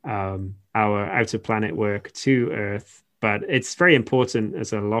our outer planet work to Earth, but it's very important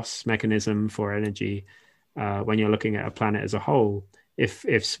as a loss mechanism for energy when you're looking at a planet as a whole.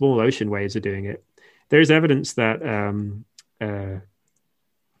 If small ocean waves are doing it, there's evidence that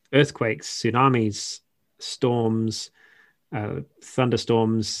earthquakes, tsunamis, storms,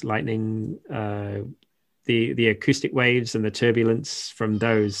 thunderstorms, lightning, the acoustic waves and the turbulence from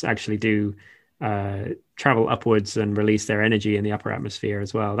those actually do travel upwards and release their energy in the upper atmosphere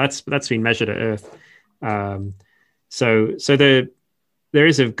as well. That's been measured at Earth. So there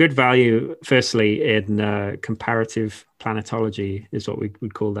is a good value, firstly, in comparative planetology, is what we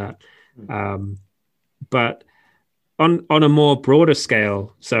would call that. But on a more broader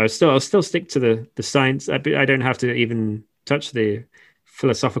scale, so I'll still stick to the science. I don't have to even touch the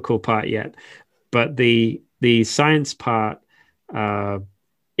philosophical part yet, but the science part.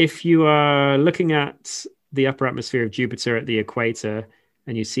 If you are looking at the upper atmosphere of Jupiter at the equator,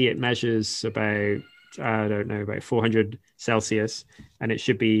 and you see it measures about, I don't know, about 400 Celsius, and it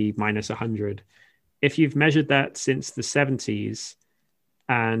should be minus 100. If you've measured that since the 70s,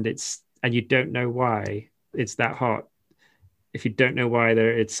 and you don't know why it's that hot, if you don't know why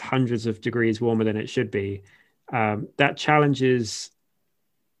it's hundreds of degrees warmer than it should be, that challenges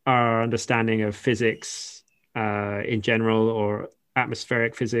our understanding of physics in general, or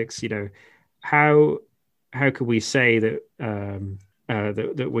atmospheric physics. You know, how could we say that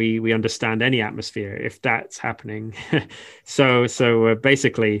that we understand any atmosphere if that's happening? so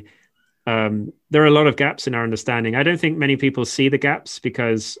basically, there are a lot of gaps in our understanding. I don't think many people see the gaps,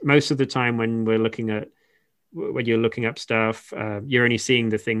 because most of the time when you're looking up stuff, you're only seeing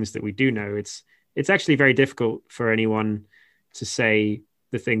the things that we do know. It's actually very difficult for anyone to say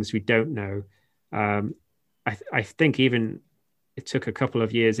the things we don't know. I think even it took a couple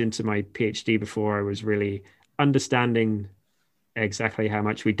of years into my PhD before I was really understanding exactly how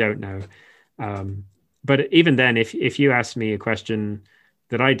much we don't know. But even then, if you ask me a question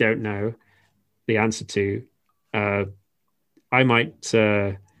that I don't know the answer to, I might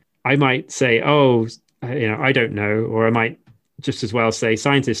say, oh, I don't know, or I might just as well say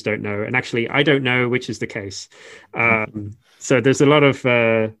scientists don't know, and actually I don't know which is the case. So there's a lot of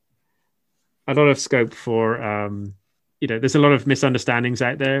scope for there's a lot of misunderstandings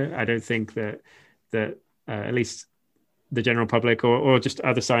out there. I don't think that at least the general public or just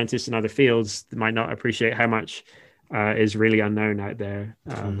other scientists in other fields might not appreciate how much is really unknown out there.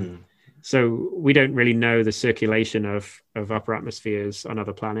 So we don't really know the circulation of upper atmospheres on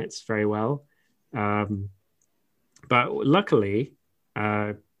other planets very well. But luckily,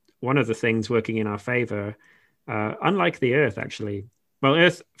 one of the things working in our favor, unlike the Earth, actually, well,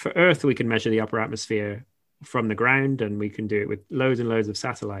 for Earth, we can measure the upper atmosphere from the ground, and we can do it with loads and loads of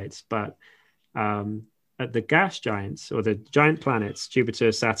satellites. But at the gas giants, or the giant planets,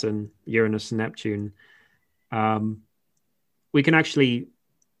 Jupiter, Saturn, Uranus, and Neptune, we can actually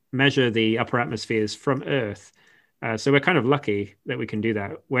measure the upper atmospheres from Earth. So we're kind of lucky that we can do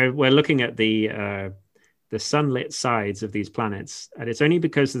that. We're looking at the sunlit sides of these planets, and it's only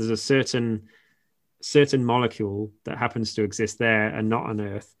because there's a certain molecule that happens to exist there and not on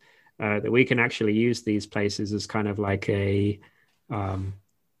Earth that we can actually use these places as kind of like a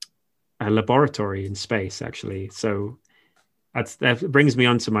laboratory in space, actually. So that brings me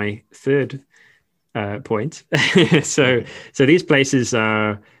on to my third point. So these places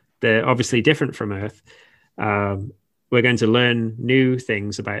they're obviously different from Earth. We're going to learn new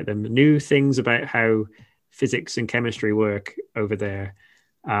things about them, new things about how physics and chemistry work over there.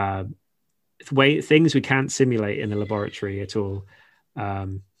 Things we can't simulate in the laboratory at all.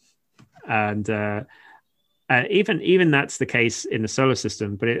 And even that's the case in the solar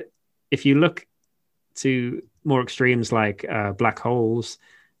system. But if you look to more extremes like black holes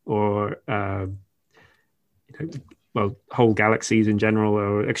or whole galaxies in general,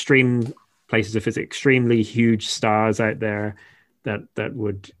 or extreme places of physics, extremely huge stars out there that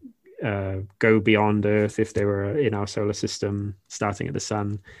would go beyond Earth if they were in our solar system, starting at the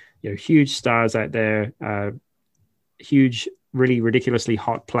sun. Huge stars out there, huge, really ridiculously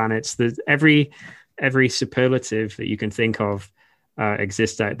hot planets. There's every superlative that you can think of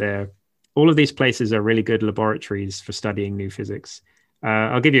exists out there. All of these places are really good laboratories for studying new physics.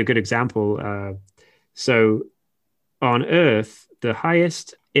 I'll give you a good example. So on Earth, the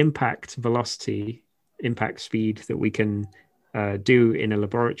highest impact speed that we can do in a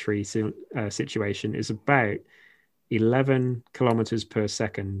laboratory situation is about 11 kilometers per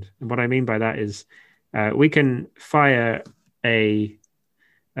second. And what I mean by that is we can fire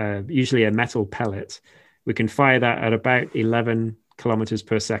usually a metal pellet. We can fire that at about 11 kilometers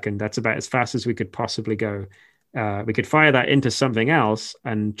per second. That's about as fast as we could possibly go. We could fire that into something else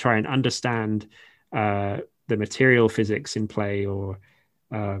and try and understand the material physics in play, or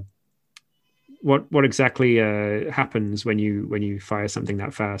what exactly happens when you fire something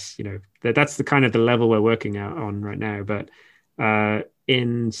that fast. That's the kind of the level we're working out on right now. But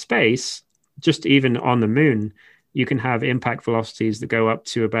in space, just even on the moon, you can have impact velocities that go up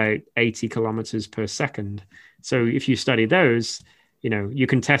to about 80 kilometers per second. So if you study those, you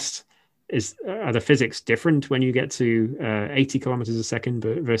can test, are the physics different when you get to 80 kilometers a second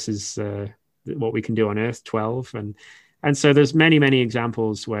versus what we can do on Earth, 12. And so there's many, many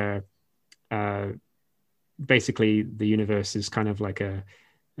examples where basically the universe is kind of like a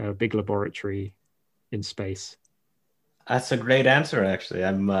big laboratory in space. That's a great answer, actually.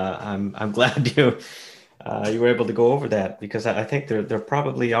 I'm glad you were able to go over that, because I think there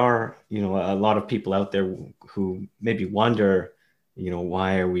probably are a lot of people out there who maybe wonder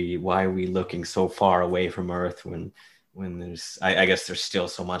why are we looking so far away from Earth when there's I guess there's still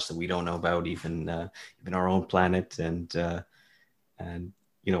so much that we don't know about even our own planet. And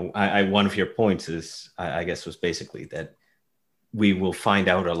one of your points is I guess was basically that we will find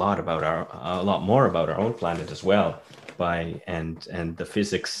out a lot more about our own planet as well and the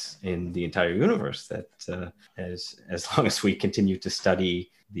physics in the entire universe, that as long as we continue to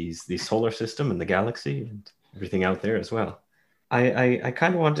study the solar system and the galaxy and everything out there as well. I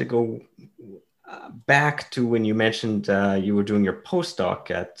kind of want to go back to when you mentioned you were doing your postdoc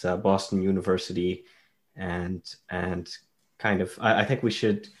at Boston University, and kind of I think we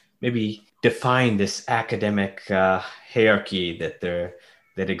should maybe define this academic hierarchy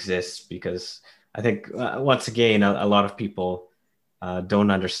that exists, because I think once again a lot of people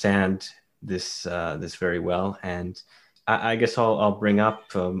don't understand this very well, and I guess I'll bring up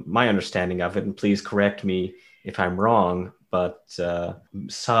my understanding of it, and please correct me if I'm wrong. But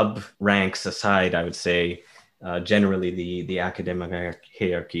sub ranks aside, I would say generally the academic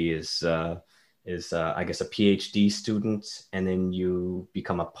hierarchy is is I guess a PhD student, and then you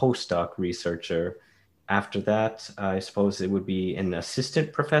become a postdoc researcher. After that, I suppose it would be an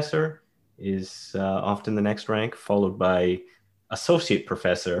assistant professor is often the next rank, followed by associate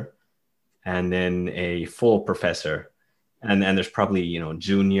professor, and then a full professor. And there's probably,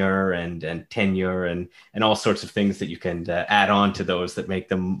 junior and tenure and all sorts of things that you can add on to those that make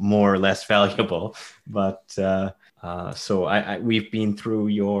them more or less valuable. But so we've been through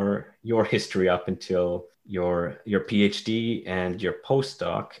your history up until your PhD and your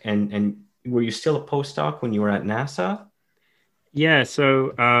postdoc. And were you still a postdoc when you were at NASA? Yeah,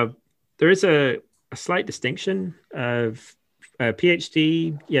 so there is a slight distinction of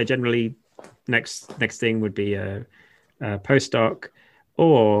PhD. Yeah, generally, next thing would be a postdoc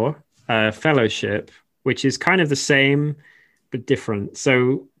or a fellowship, which is kind of the same but different.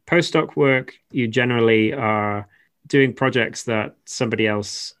 So postdoc work, you generally are doing projects that somebody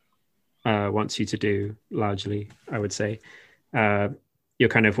else wants you to do. Largely, I would say you're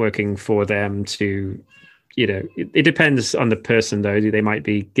kind of working for them to it depends on the person, though. They might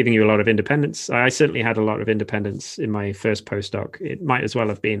be giving you a lot of independence. I certainly had a lot of independence in my first postdoc. It might as well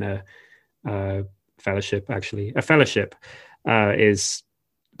have been a fellowship, actually. A fellowship is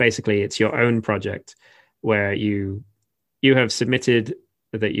basically, it's your own project where you have submitted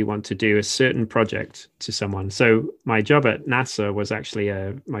that you want to do a certain project to someone. So my job at NASA was actually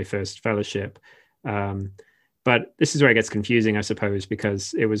my first fellowship. But this is where it gets confusing, I suppose,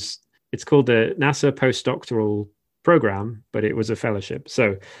 because it's called the NASA postdoctoral program, but it was a fellowship.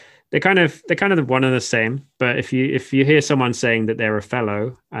 So they're kind of one and the same. But if you hear someone saying that they're a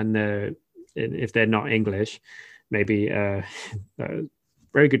fellow and if they're not English, maybe very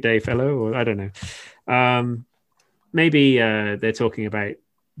good day, fellow, or I don't know. Maybe they're talking about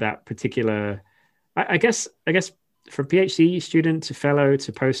that particular. I guess from PhD student to fellow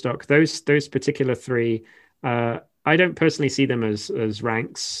to postdoc, those particular three. I don't personally see them as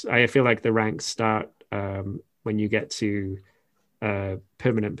ranks. I feel like the ranks start when you get to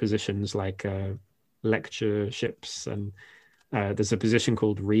permanent positions like lectureships, and there's a position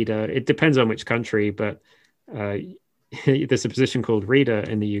called reader. It depends on which country, but there's a position called reader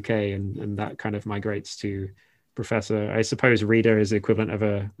in the UK, and that kind of migrates to professor. I suppose reader is the equivalent of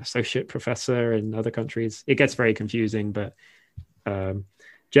a associate professor in other countries. It gets very confusing, but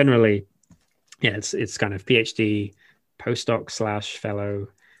generally, yeah, it's kind of PhD, postdoc / fellow,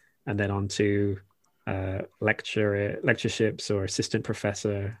 and then on to lectureships or assistant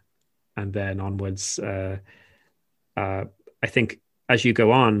professor, and then onwards. I think as you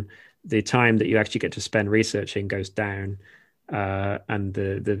go on, the time that you actually get to spend researching goes down, and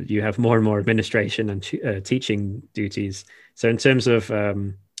you have more and more administration and teaching duties. So in terms of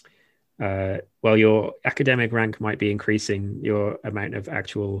your academic rank might be increasing, your amount of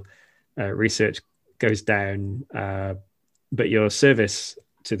actual research goes down, but your service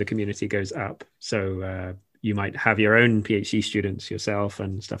to the community goes up. So you might have your own PhD students yourself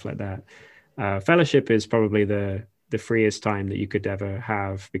and stuff like that. Fellowship is probably the freest time that you could ever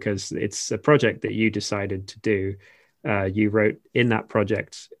have, because it's a project that you decided to do. You wrote in that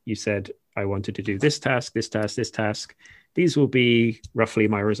project, you said, I wanted to do this task, this task, this task. These will be roughly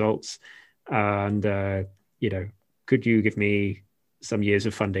my results. And, could you give me some years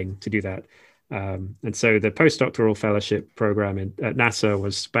of funding to do that? And so the postdoctoral fellowship program at NASA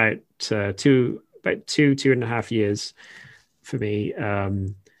was about 2.5 years for me.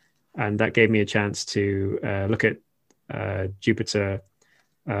 And that gave me a chance to look at Jupiter.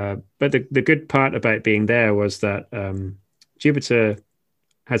 But the good part about being there was that Jupiter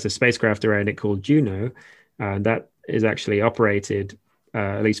has a spacecraft around it called Juno, and that is actually operated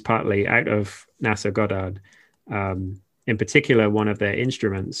at least partly out of NASA Goddard. In particular, one of their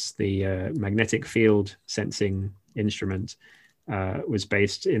instruments, the magnetic field sensing instrument, was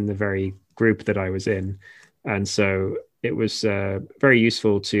based in the very group that I was in. And so it was very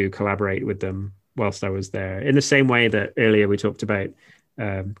useful to collaborate with them whilst I was there. In the same way that earlier we talked about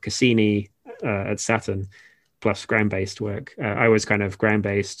Cassini at Saturn plus ground-based work. I was kind of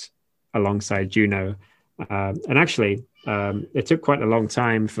ground-based alongside Juno. And actually, it took quite a long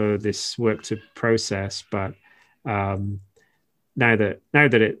time for this work to process, but now that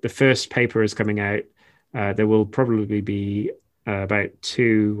the first paper is coming out, there will probably be about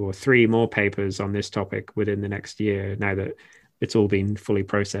 2 or 3 more papers on this topic within the next year, now that it's all been fully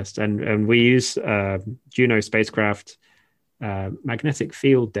processed. And we use Juno spacecraft magnetic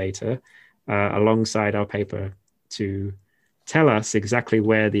field data alongside our paper to tell us exactly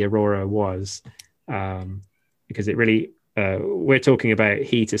where the aurora was, because it really we're talking about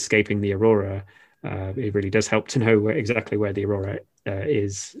heat escaping the aurora, It really does help to know exactly where the aurora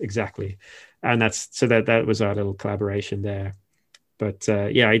is exactly. And that was our little collaboration there. But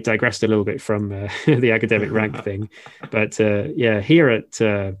I digressed a little bit from the academic rank thing. But here at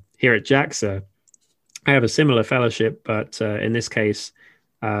JAXA, I have a similar fellowship, but in this case,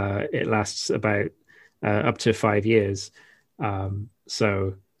 it lasts about up to 5 years.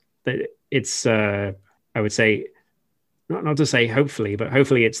 So it's, I would say, not to say hopefully, but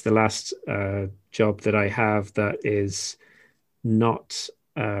hopefully it's the last job that I have that is not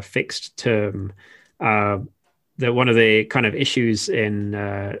fixed term. That one of the kind of issues in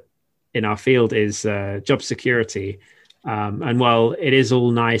our field is job security. And while it is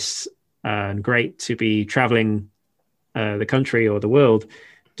all nice and great to be traveling the country or the world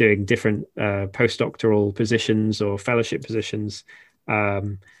doing different postdoctoral positions or fellowship positions,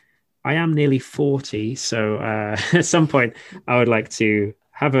 I am nearly 40. So at some point, I would like to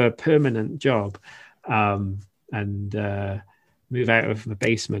have a permanent job and move out of the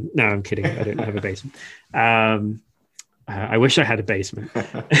basement. No, I'm kidding. I don't have a basement. I wish I had a basement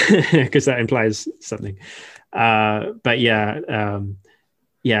because that implies something. But the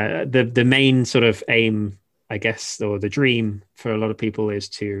main sort of aim, I guess, or the dream for a lot of people is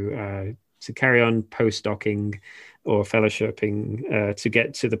to carry on postdocing or fellowshipping to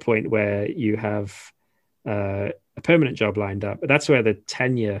get to the point where you have a permanent job lined up. But that's where the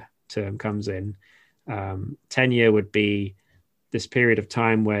tenure term comes in. Tenure would be this period of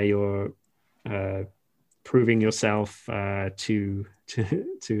time where you're proving yourself to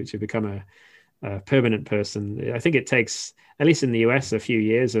become a permanent person. I think it takes, at least in the US, a few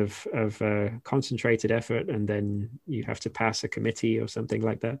years of concentrated effort, and then you have to pass a committee or something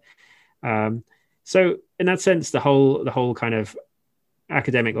like that. So in that sense, the whole kind of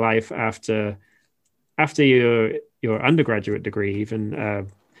academic life after your undergraduate degree, even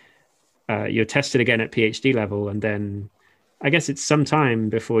you're tested again at PhD level, and then I guess it's some time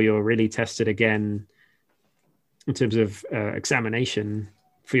before you're really tested again in terms of examination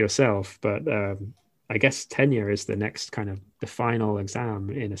for yourself. But I guess tenure is the next kind of the final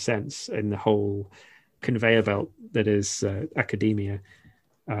exam, in a sense, in the whole conveyor belt that is academia.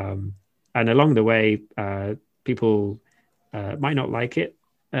 And along the way, people might not like it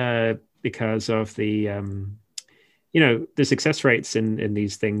because of the, the success rates in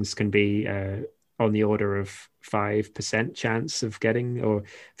these things can be on the order of 5% chance of getting, or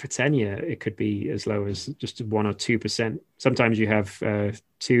for tenure, it could be as low as just 1 or 2%. Sometimes you have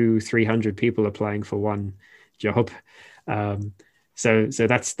 200-300 people applying for one job. So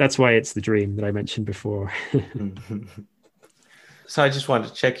that's why it's the dream that I mentioned before. So I just wanted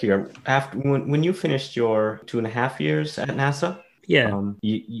to check here. After when you finished your 2.5 years at NASA,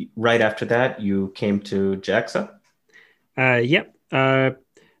 you right after that you came to JAXA. Yep.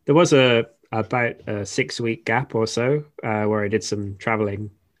 There was about a 6-week gap or so where I did some traveling.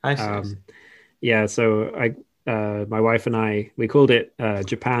 I see. So my wife and I, we called it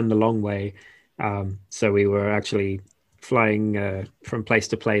Japan the long way. So we were actually flying from place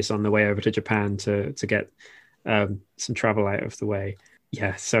to place on the way over to Japan to get some travel out of the way.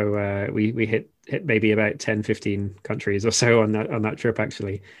 So we hit maybe about 10-15 countries or so on that trip,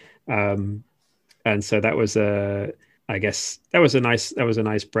 actually. And so that was I guess that was a nice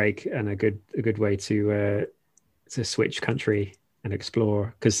break and a good way to switch country and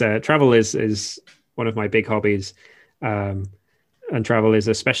explore, because travel is one of my big hobbies, and travel is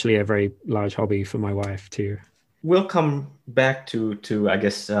especially a very large hobby for my wife too. We'll come back to I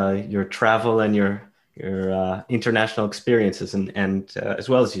guess your travel and your international experiences, and as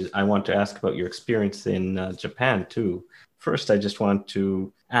well as I want to ask about your experience in Japan too. First, I just want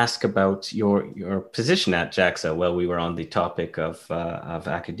to ask about your position at JAXA while we were on the topic of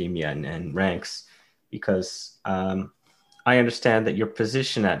academia and ranks, because I understand that your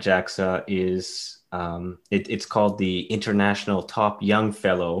position at JAXA is it's called the International Top Young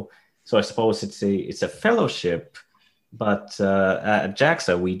Fellow. So I suppose it's a fellowship, but at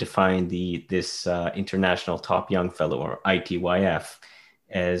JAXA we define this International Top Young Fellow, or ITYF,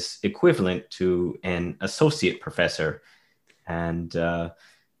 as equivalent to an associate professor. And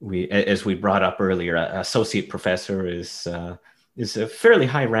as we brought up earlier, associate professor is a fairly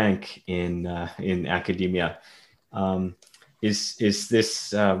high rank in academia. Is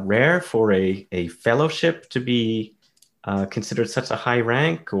this rare for a fellowship to be considered such a high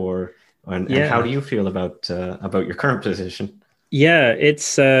rank, and how do you feel about your current position?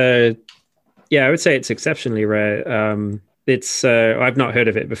 It's I would say it's exceptionally rare. It's I've not heard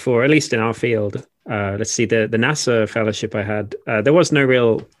of it before, at least in our field. Let's see, the NASA fellowship I had, there was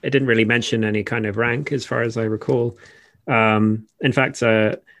it didn't really mention any kind of rank as far as I recall. In fact,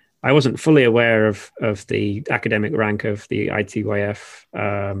 I wasn't fully aware of the academic rank of the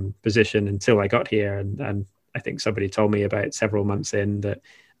ITYF position until I got here, and I think somebody told me about several months in that,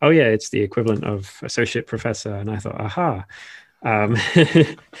 oh yeah, it's the equivalent of associate professor, and I thought, aha,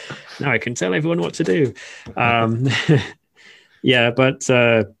 now I can tell everyone what to do. Yeah, but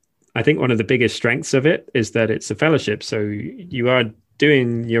I think one of the biggest strengths of it is that it's a fellowship, so you are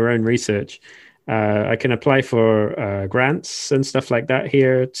doing your own research. I can apply for grants and stuff like that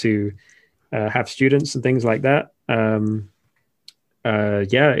here to have students and things like that.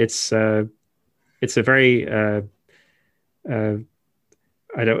 Yeah, it's a very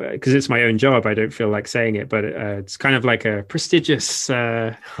I don't, because it's my own job. I don't feel like saying it, but it's kind of like a prestigious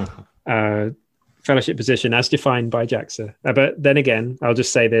fellowship position as defined by JAXA. But then again, I'll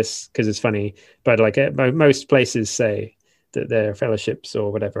just say this because it's funny. But like most places say that their fellowships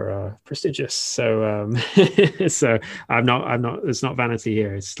or whatever are prestigious. So so I'm not. It's not vanity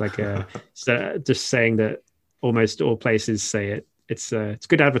here. It's like just saying that almost all places say it. It's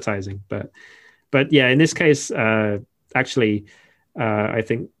good advertising. But yeah, in this case, actually. I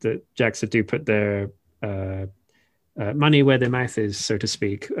think that JAXA do put their money where their mouth is, so to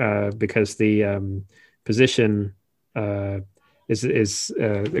speak, because the position is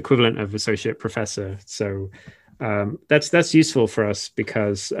equivalent of associate professor. So that's useful for us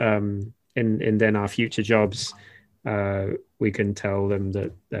because in then our future jobs, we can tell them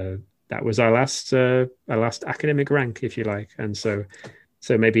that that was our last academic rank, if you like, and so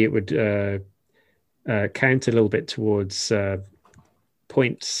maybe it would count a little bit towards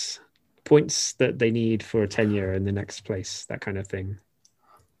points that they need for tenure in the next place, that kind of thing.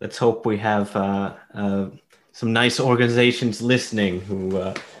 Let's hope we have some nice organizations listening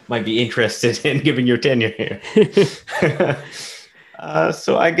who might be interested in giving your tenure here.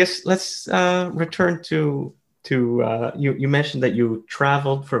 So I guess let's return to you mentioned that you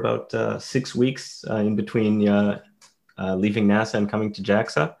traveled for about 6 weeks in between leaving NASA and coming to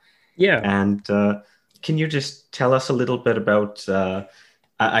JAXA. Yeah. And can you just tell us a little bit about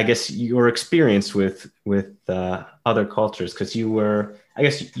I guess your experience with other cultures, because you were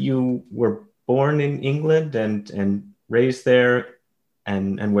born in England and raised there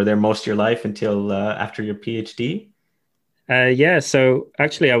and were there most of your life until after your PhD? Yeah. So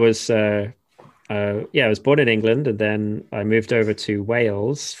actually, I was born in England, and then I moved over to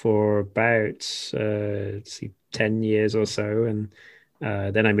Wales for about 10 years or so, and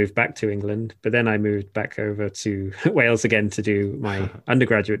then I moved back to England, but then I moved back over to Wales again to do my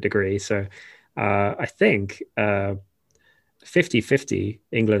undergraduate degree. So I think 50-50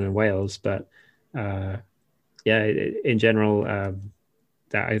 England and Wales, but yeah, in general,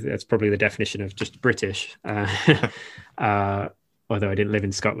 that's probably the definition of just British, although I didn't live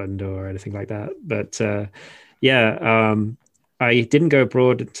in Scotland or anything like that. But yeah, I didn't go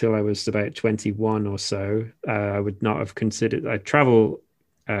abroad until I was about 21 or so. I would not have considered travel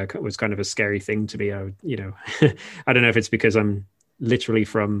was kind of a scary thing to me. I would, I don't know if it's because I'm literally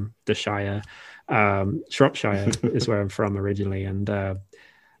from the Shire. Shropshire is where I'm from originally. And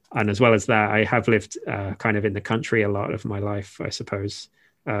as well as that, I have lived kind of in the country a lot of my life, I suppose,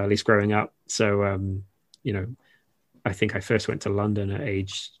 at least growing up. So, I think I first went to London at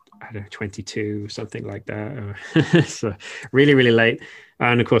age 22, something like that. So really, really late.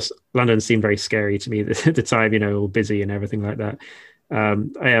 And of course, London seemed very scary to me at the time, all busy and everything like that.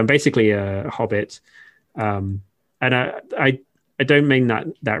 I am basically a hobbit. And I don't mean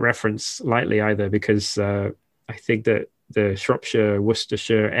that reference lightly either, because I think that the Shropshire,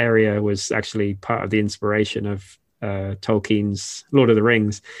 Worcestershire area was actually part of the inspiration of Tolkien's Lord of the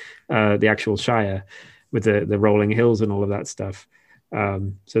Rings, the actual Shire, with the rolling hills and all of that stuff.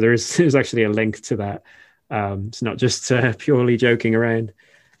 So there's actually a link to that. It's not just purely joking around.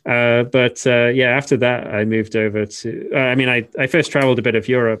 But yeah, after that, I moved over to. I first traveled a bit of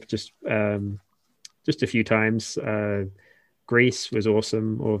Europe, just a few times. Greece was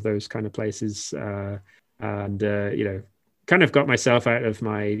awesome, all of those kind of places, and kind of got myself out of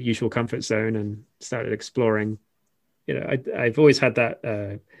my usual comfort zone and started exploring. I've always had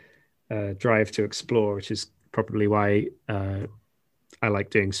that drive to explore, which is probably why I like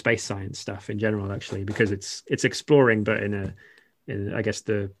doing space science stuff in general, actually, because it's exploring, but in I guess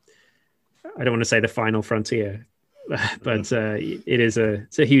I don't want to say the final frontier, but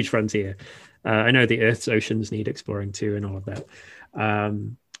it's a huge frontier. I know the Earth's oceans need exploring too, and all of that.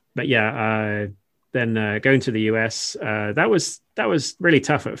 But yeah, then going to the US, that was really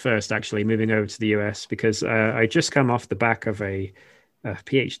tough at first, actually, moving over to the US, because I just come off the back of a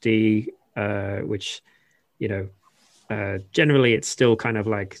PhD, which generally it's still kind of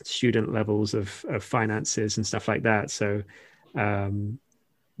like student levels of finances and stuff like that. So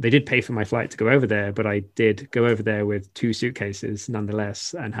they did pay for my flight to go over there, but I did go over there with 2 suitcases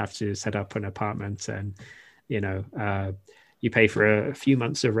nonetheless, and have to set up an apartment. And you pay for a few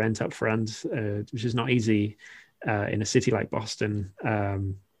months of rent up front, which is not easy in a city like Boston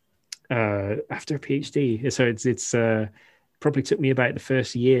after a PhD. So it's probably took me about the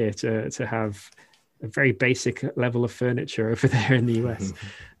first year to have a very basic level of furniture over there in the US.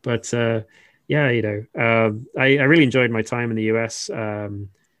 But I really enjoyed my time in the US. I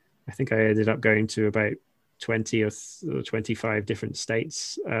think I ended up going to about 20 or 25 different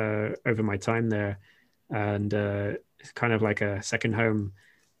states over my time there, and kind of like a second home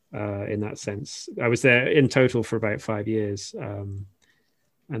in that sense. I was there in total for about 5 years. And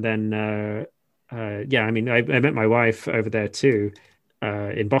then, I met my wife over there too,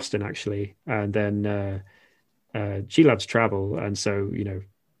 in Boston, actually. And then she loves travel. And so,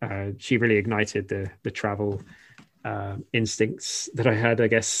 she really ignited the travel instincts that I had, I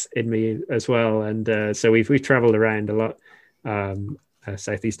guess, in me as well. And so we've traveled around a lot,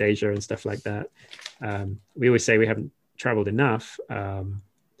 Southeast Asia and stuff like that. We always say we haven't traveled enough.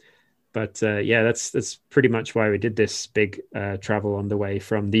 But that's pretty much why we did this big travel on the way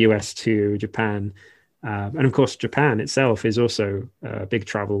from the US to Japan. And of course, Japan itself is also a big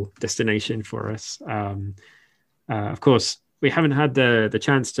travel destination for us. Of course, we haven't had the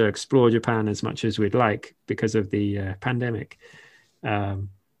chance to explore Japan as much as we'd like because of the pandemic. But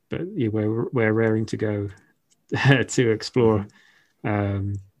we're raring to go to explore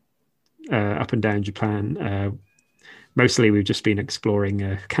up and down Japan. Mostly we've just been exploring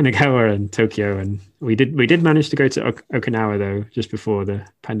Kanagawa and Tokyo, and we did manage to go to Okinawa though just before the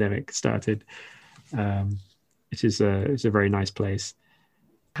pandemic started. It's a very nice place.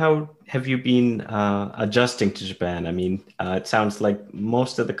 How have you been adjusting to Japan? I mean, it sounds like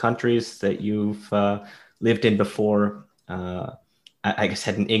most of the countries that you've lived in before, I guess,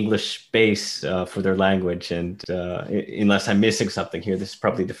 had an English base for their language. And unless I'm missing something here, this is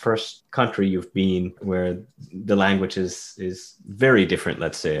probably the first country you've been where the language is very different,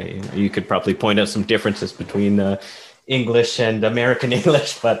 let's say. You could probably point out some differences between English and American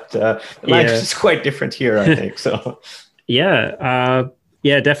English, but the language is quite different here, I think. So,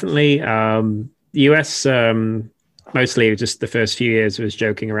 definitely. The US, mostly just the first few years was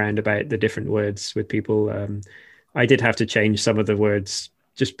joking around about the different words with people. I did have to change some of the words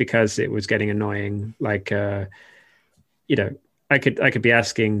just because it was getting annoying. Like, I could be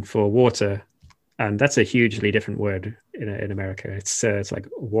asking for water, and that's a hugely different word in America. It's like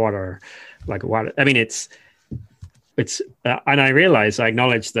water, like water. I mean, it's and I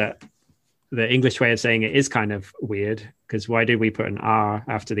acknowledge that the English way of saying it is kind of weird, because why did we put an R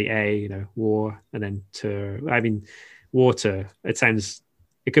after the A, war, and then water,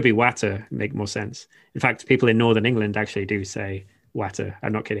 it could be water, make more sense. In fact, people in Northern England actually do say water.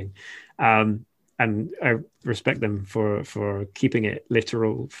 I'm not kidding. And I respect them for keeping it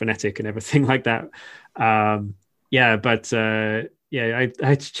literal, phonetic, and everything like that. I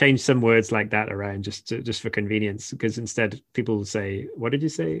changed some words like that around just for convenience, because instead people say, "What did you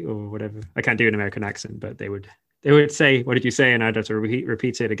say?" or whatever. I can't do an American accent, but they would say, "What did you say?" and I'd have to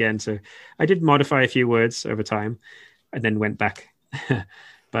repeat it again. So I did modify a few words over time, and then went back.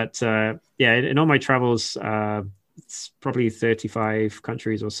 But in all my travels, it's probably 35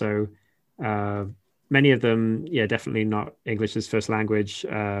 countries or so. Many of them, definitely not English as first language.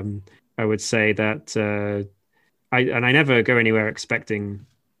 I would say that I never go anywhere expecting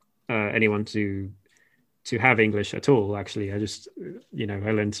anyone to have English at all. Actually, I just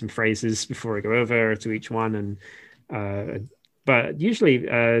I learned some phrases before I go over to each one, and but usually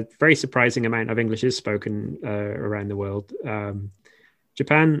a very surprising amount of English is spoken around the world.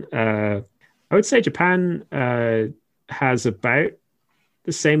 Japan, I would say Japan has about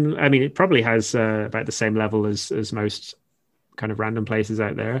the same. I mean, it probably has about the same level as most kind of random places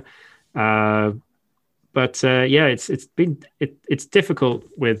out there. It's difficult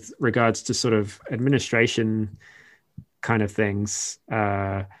with regards to sort of administration kind of things,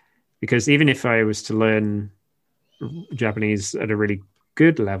 because even if I was to learn Japanese at a really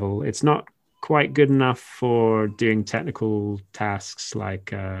good level, it's not quite good enough for doing technical tasks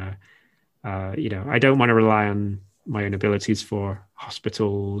like I don't want to rely on my own abilities for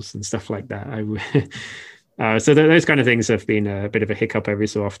hospitals and stuff like that. So those kind of things have been a bit of a hiccup every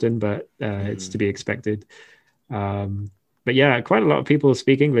so often, but it's to be expected. But quite a lot of people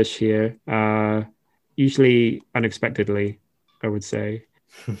speak English here, usually unexpectedly, I would say.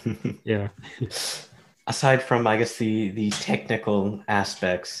 Yeah. Aside from, I guess, the technical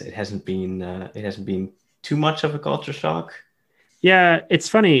aspects, it hasn't been too much of a culture shock. Yeah, it's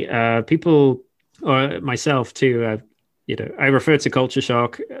funny. People, or myself too, I refer to culture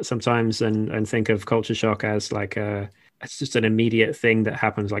shock sometimes and think of culture shock as like it's just an immediate thing that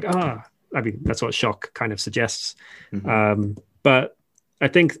happens. Like, I mean, that's what shock kind of suggests. But I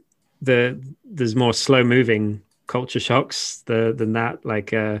think there's more slow moving culture shocks than that.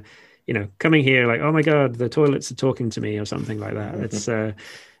 Like, coming here, like, oh my God, the toilets are talking to me or something like that. It's,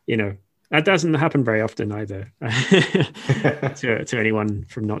 that doesn't happen very often either to anyone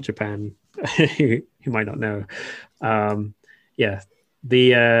from not Japan who might not know.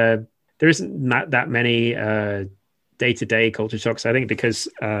 There isn't that many day-to-day culture shocks, I think, because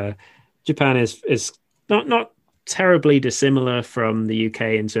Japan is not terribly dissimilar from the UK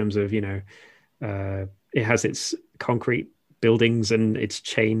in terms of, it has its concrete buildings and its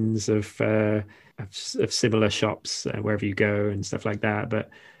chains of similar shops wherever you go and stuff like that. But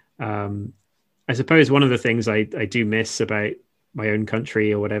I suppose one of the things I do miss about my own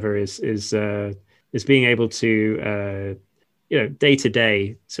country or whatever is being able to day to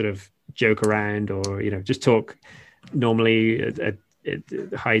day sort of joke around or just talk normally at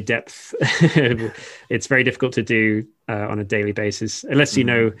high depth. It's very difficult to do on a daily basis unless you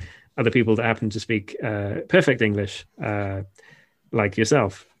know other people that happen to speak perfect English like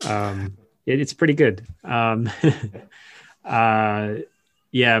yourself. It's pretty good. But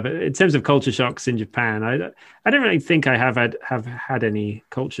in terms of culture shocks in Japan, I don't really think I have had any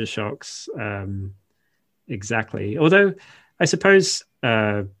culture shocks exactly. Although I suppose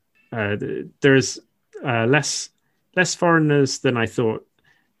there's less foreigners than I thought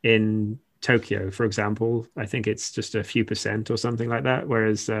in Tokyo, for example. I think it's just a few percent or something like that.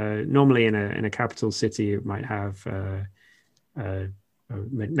 Whereas normally in a capital city, you might have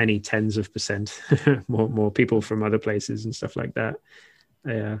many tens of percent more people from other places and stuff like that.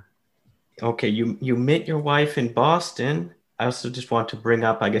 Yeah. Okay, you met your wife in Boston. I also just want to bring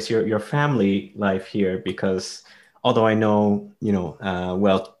up, I guess, your family life here, because although I know,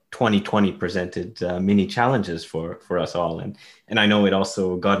 2020 presented many challenges for us all, and I know it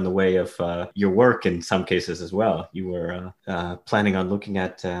also got in the way of your work in some cases as well. You were planning on looking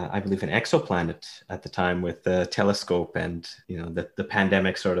at, I believe, an exoplanet at the time with the telescope, and the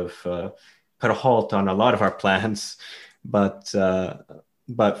pandemic sort of put a halt on a lot of our plans, but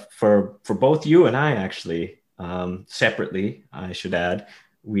for both you and I, actually, separately, I should add,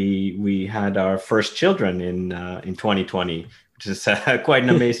 we had our first children in 2020, which is quite an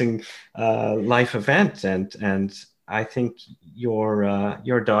amazing life event. And I think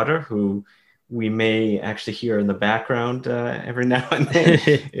your daughter, who we may actually hear in the background every now and then,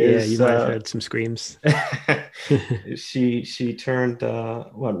 you might have heard some screams. She turned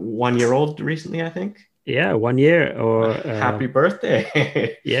 1 year old recently, I think. Yeah, 1 year. Or happy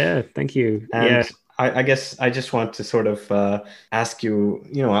birthday. Yeah, thank you. And I guess I just want to sort of ask you,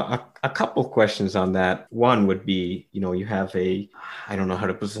 a couple questions on that. One would be, you have I don't know how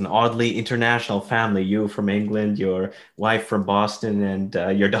to put this, an oddly international family. You from England, your wife from Boston, and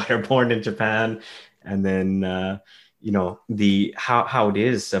your daughter born in Japan. And then, how it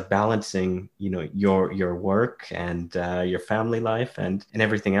is balancing, your work and your family life and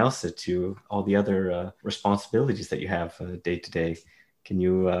everything else all the other responsibilities that you have day to day. Can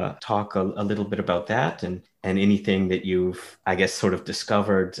you talk a little bit about that and anything that you've, I guess, sort of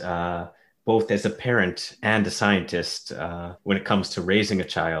discovered both as a parent and a scientist when it comes to raising a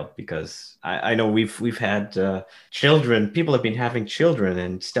child? Because I know we've had children. People have been having children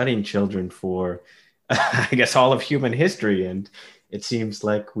and studying children for, I guess, all of human history, and it seems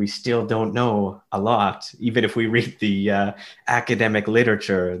like we still don't know a lot. Even if we read the academic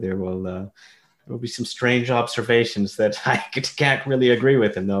literature, there will be some strange observations that I can't really agree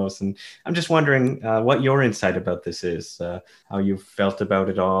with in those. And I'm just wondering what your insight about this is, how you've felt about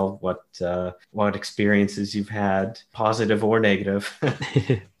it all, what experiences you've had, positive or negative.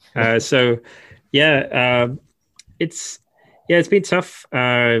 It's been tough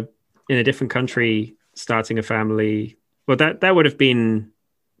in a different country, starting a family. Well, that would have been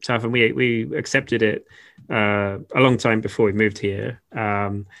tough, and we accepted it a long time before we moved here.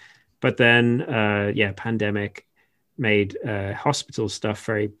 But then, pandemic made hospital stuff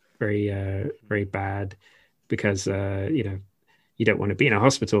very, very, very bad, because you don't want to be in a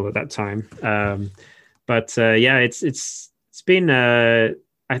hospital at that time. It's been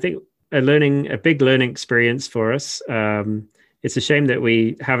I think a big learning experience for us. It's a shame that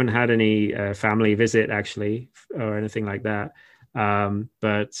we haven't had any family visit actually or anything like that.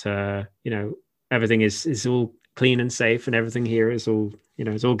 Everything is all clean and safe, and everything here is all,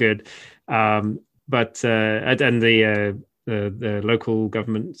 it's all good. And the local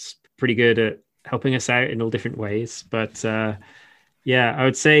government's pretty good at helping us out in all different ways. But I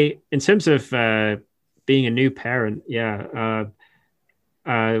would say in terms of being a new parent, yeah.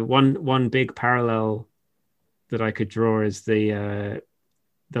 One big parallel that I could draw is the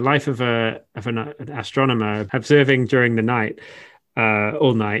life of an astronomer observing during the night,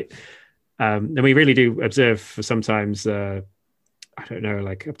 all night. And we really do observe for sometimes, I don't know,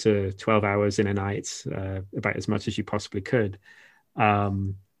 like up to 12 hours in a night, about as much as you possibly could.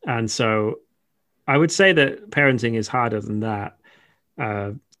 And so I would say that parenting is harder than that,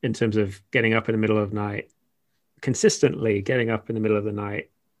 in terms of getting up in the middle of the night, consistently getting up in the middle of the night,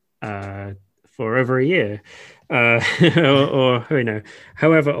 for over a year, or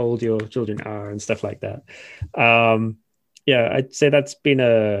however old your children are and stuff like that. Yeah, I'd say that's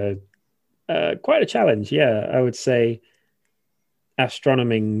been quite a challenge. Yeah, I would say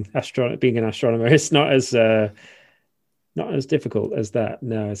being an astronomer is not as difficult as that.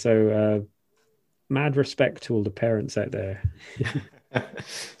 No, so mad respect to all the parents out there.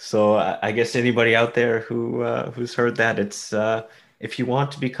 So I guess anybody out there who's heard that, it's if you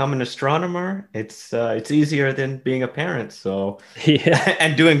want to become an astronomer, it's easier than being a parent. So Yeah.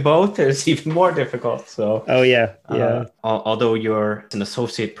 and doing both is even more difficult. So Oh yeah, yeah. although you're an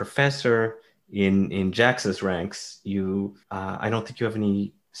associate professor in JAXA's ranks, you I don't think you have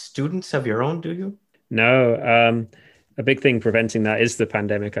any students of your own, do you? No, a big thing preventing that is the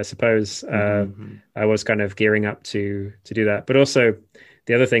pandemic, I suppose. I was kind of gearing up to do that, but also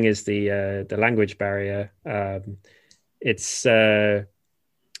the other thing is the language barrier. It's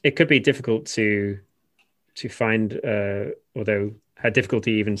it could be difficult to find, although had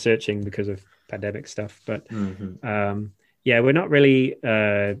difficulty even searching because of pandemic stuff. But yeah, we're not really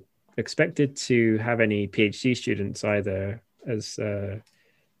expected to have any PhD students either, as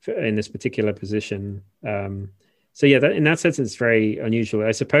in this particular position. So yeah, in that sense, it's very unusual.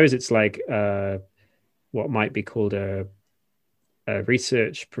 I suppose it's like what might be called a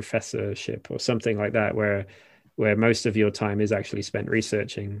research professorship or something like that, where most of your time is actually spent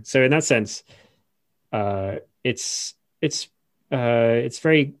researching. So in that sense, it's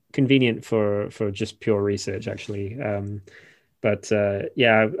very convenient for just pure research, actually. But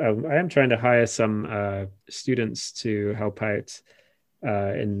yeah, I am trying to hire some students to help out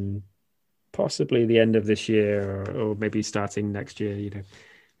in possibly the end of this year, or maybe starting next year.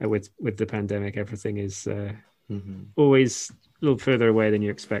 With the pandemic, everything is always a little further away than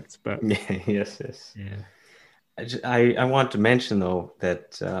you expect. But yes. yeah. I want to mention, though,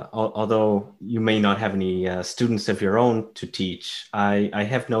 that although you may not have any students of your own to teach, I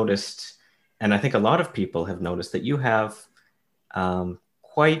have noticed, and I think a lot of people have noticed, that you have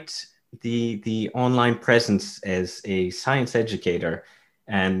quite the online presence as a science educator.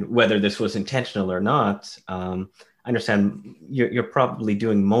 And whether this was intentional or not, I understand you're probably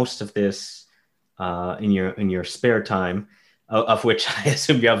doing most of this in your spare time, of which I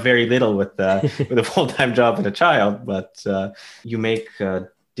assume you have very little with a full-time job and a child. But you make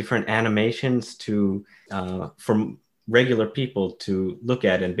different animations for regular people to look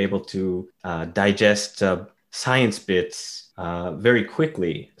at and be able to digest science bits very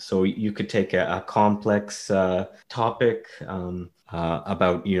quickly. So you could take a complex topic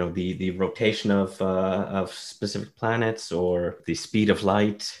about the rotation of specific planets or the speed of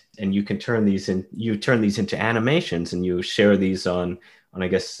light, and you can turn these into animations, and you share these on I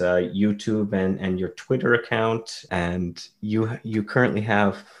guess YouTube and your Twitter account. And you currently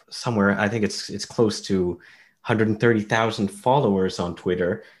have somewhere, I think it's close to 130,000 followers on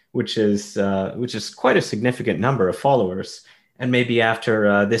Twitter, which is quite a significant number of followers. And maybe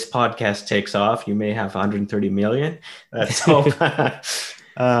after this podcast takes off, you may have 130 million. Let's hope.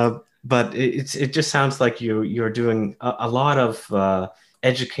 But it just sounds like you're doing a lot of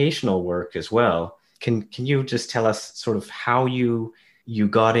educational work as well. Can you just tell us sort of how you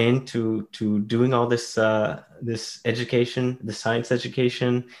got into doing all this this education, the science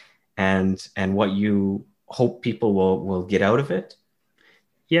education, and what you hope people will get out of it?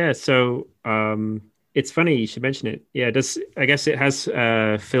 Yeah, so it's funny you should mention it. Yeah, I guess it has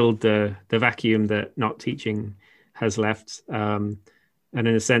filled the vacuum that not teaching has left. And in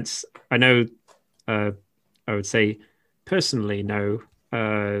a sense, I know, I would say personally know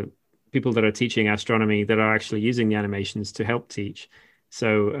people that are teaching astronomy that are actually using the animations to help teach.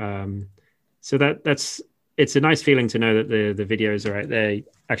 So that's it's a nice feeling to know that the videos are out there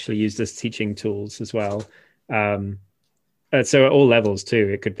actually used as teaching tools as well. So at all levels too,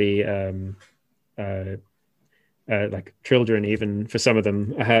 it could be like children, even for some of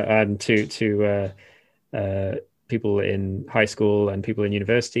them, and to people in high school and people in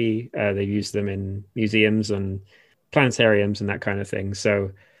university. They use them in museums and planetariums and that kind of thing.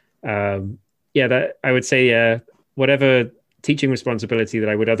 So yeah, that I would say whatever teaching responsibility that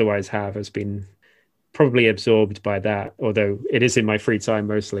I would otherwise have has been probably absorbed by that, although it is in my free time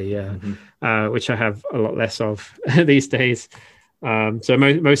mostly, which I have a lot less of these days. So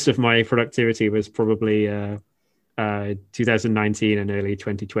most of my productivity was probably 2019 and early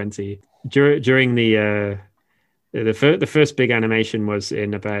 2020. During the first big animation was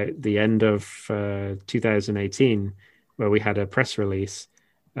in about the end of 2018, where we had a press release.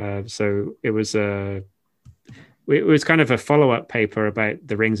 So it was kind of a follow-up paper about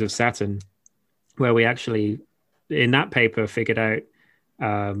the rings of Saturn, where we actually, in that paper, figured out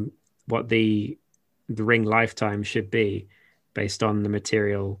what the ring lifetime should be based on the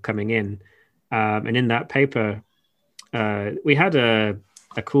material coming in. And in that paper, we had a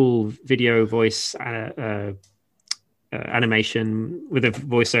cool video voice animation with a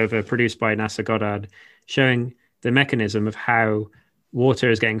voiceover produced by NASA Goddard, showing the mechanism of how water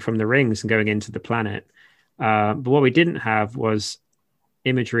is getting from the rings and going into the planet. But what we didn't have was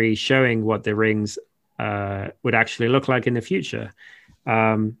imagery showing what the rings would actually look like in the future.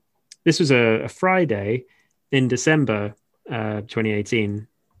 This was a Friday in December 2018.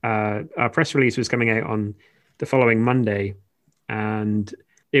 Our press release was coming out on the following Monday, and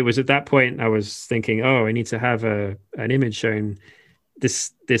it was at that point I was thinking, oh, I need to have an image showing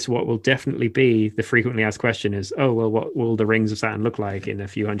this what will definitely be the frequently asked question is, oh, well, what will the rings of Saturn look like in a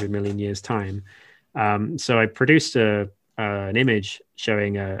few 100 million years' time? So I produced an image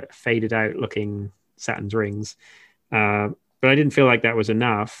showing a faded out looking Saturn's rings, but I didn't feel like that was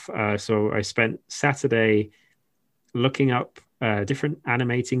enough. So I spent Saturday looking up different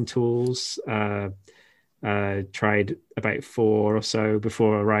animating tools, tried about 4 or so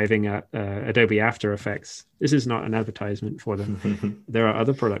before arriving at Adobe After Effects. This is not an advertisement for them. There are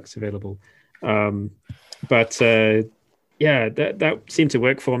other products available. But that seemed to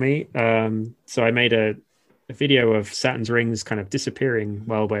work for me. So I made a video of Saturn's rings kind of disappearing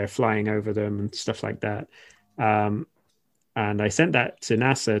while we're flying over them and stuff like that. And I sent that to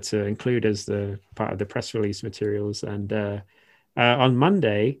NASA to include as the part of the press release materials. And on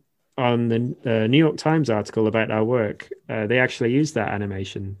Monday, on the New York Times article about our work, they actually used that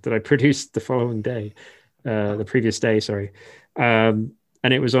animation that I produced the following day, the previous day, sorry.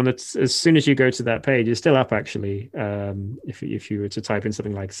 And it was on as soon as you go to that page, it's still up actually. If you were to type in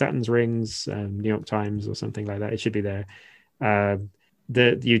something like Saturn's rings, New York Times or something like that, it should be there.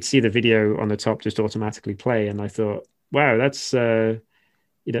 You'd see the video on the top just automatically play. And I thought, wow, that's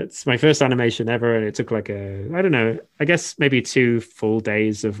it's my first animation ever, and it took like I guess maybe 2 full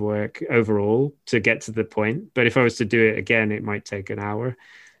days of work overall to get to the point. But if I was to do it again, it might take an hour.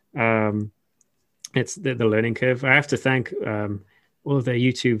 It's the learning curve. I have to thank all of the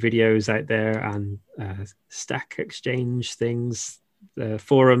YouTube videos out there and Stack Exchange things, the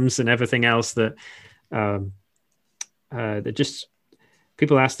forums and everything else that just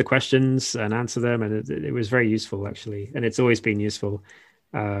people ask the questions and answer them, and it was very useful actually, and it's always been useful.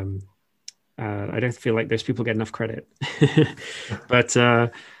 I don't feel like those people get enough credit. But so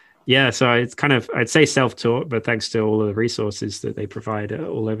it's kind of, I'd say self-taught, but thanks to all of the resources that they provide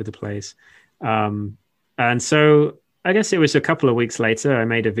all over the place. And so I guess it was a couple of weeks later, I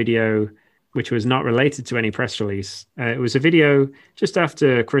made a video which was not related to any press release. It was a video just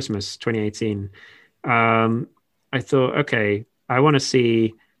after Christmas 2018. I thought, okay, I want to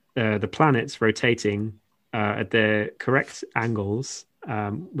see the planets rotating at their correct angles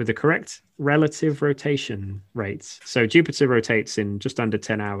with the correct relative rotation rates. So Jupiter rotates in just under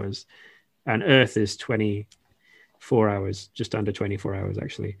 10 hours, and Earth is 24 hours, just under 24 hours,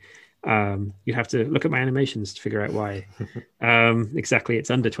 actually. You'd have to look at my animations to figure out why. Exactly,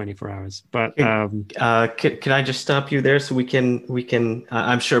 it's under 24 hours. But can I just stop you there so we can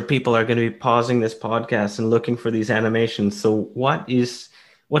I'm sure people are going to be pausing this podcast and looking for these animations. So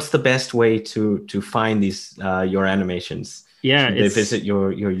what's the best way to find these your animations? Yeah, should they visit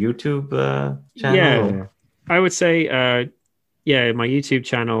your YouTube channel? Yeah, I would say my YouTube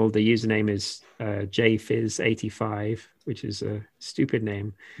channel, the username is jfizz85, which is a stupid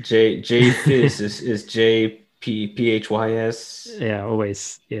name. jfizz is JPHYS. Yeah,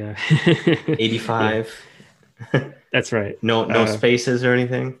 always. Yeah. 85. Yeah. That's right. No spaces or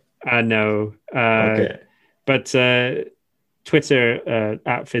anything? No. Okay. But Twitter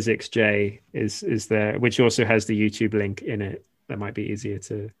at PhysicsJ is there, which also has the YouTube link in it. That might be easier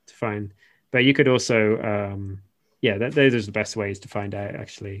to find. But you could also, those are the best ways to find out,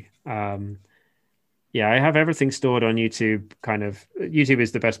 actually. I have everything stored on YouTube. YouTube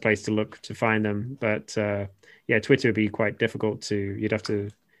is the best place to look to find them. But Twitter would be quite difficult you'd have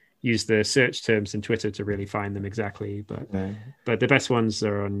to use the search terms in Twitter to really find them exactly. But the best ones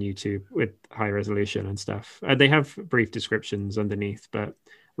are on YouTube with high resolution and stuff. They have brief descriptions underneath, but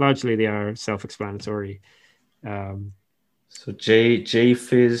a largely they are self-explanatory. So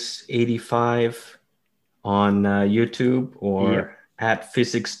JFizz85 on YouTube, or Yep. at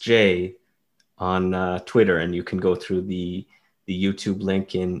PhysicsJ on Twitter, and you can go through the YouTube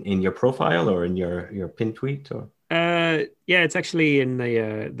link in your profile or in your pin tweet, or Yeah, it's actually in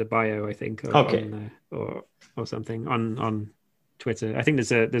the bio, I think, okay. or something on Twitter. I think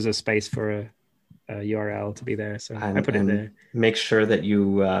there's a space for a URL to be there, so I put it there. Make sure that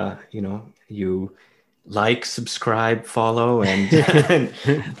you you like, subscribe, follow, and, and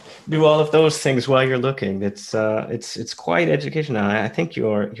do all of those things while you're looking. It's quite educational. I think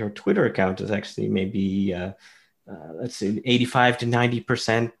your Twitter account is actually maybe let's see, 85 to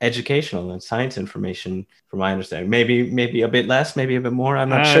 90% educational and science information, from my understanding. Maybe a bit less, maybe a bit more. I'm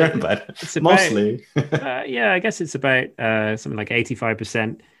not sure, but it's about, mostly. Yeah, I guess it's about something like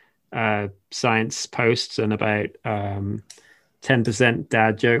 85% science posts and about 10%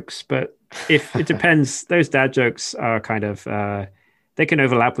 dad jokes. But if it depends, those dad jokes are kind of they can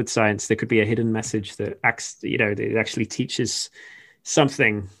overlap with science. There could be a hidden message that that actually teaches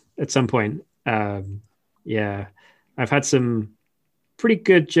something at some point. Yeah, I've had some pretty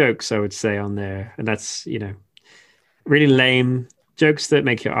good jokes, I would say, on there, and that's really lame jokes that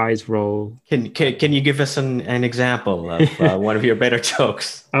make your eyes roll. Can you give us an example of one of your better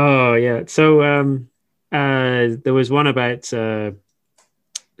jokes? Oh yeah, so there was one about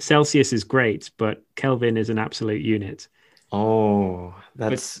Celsius is great, but Kelvin is an absolute unit. Oh,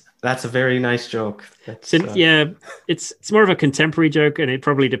 that's a very nice joke. Yeah, it's more of a contemporary joke, and it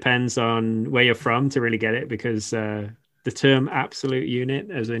probably depends on where you're from to really get it, because the term absolute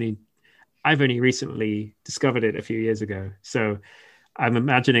unit I've only recently discovered it a few years ago. So I'm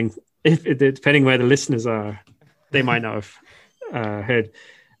imagining if depending where the listeners are, they might not have heard.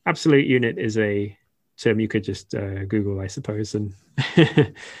 Absolute unit is a term you could just Google, I suppose, and.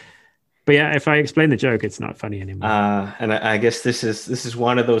 But yeah, if I explain the joke, it's not funny anymore. And I guess this is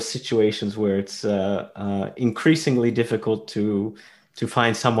one of those situations where it's increasingly difficult to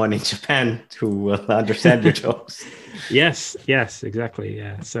find someone in Japan who will understand your jokes. Yes, exactly.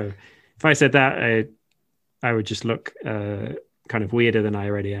 Yeah. So if I said that, I would just look kind of weirder than I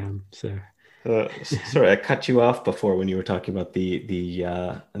already am. So. Sorry, I cut you off before when you were talking about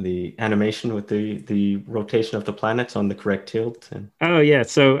the animation with the rotation of the planets on the correct tilt. Oh yeah,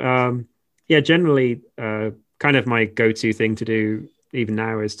 so generally, kind of my go-to thing to do even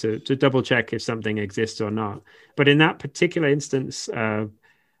now is to double check if something exists or not. But in that particular instance, I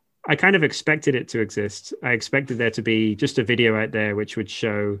kind of expected it to exist. I expected there to be just a video out there which would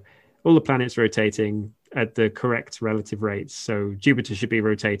show all the planets rotating at the correct relative rates. So Jupiter should be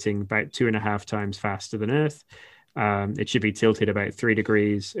rotating about 2.5 times faster than Earth. It should be tilted about 3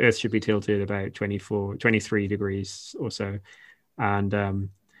 degrees. Earth should be tilted about 23 degrees or so. And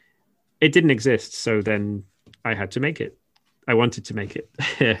it didn't exist. So then I had to make it. I wanted to make it.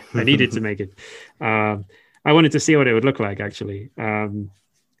 I needed to make it. I wanted to see what it would look like, actually. And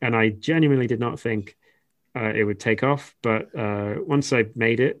I genuinely did not think it would take off. But once I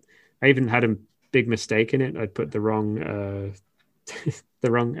made it, I even had a big mistake in it. I'd put the wrong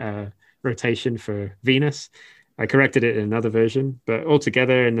rotation for Venus. I corrected it in another version, but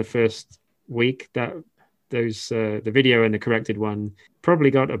altogether in the first week, the video and the corrected one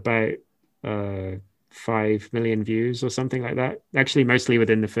probably got about 5 million views or something like that. Actually, mostly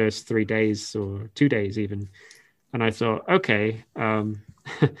within the first 3 days or 2 days even. And I thought, okay, in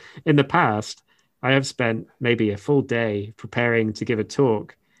the past, I have spent maybe a full day preparing to give a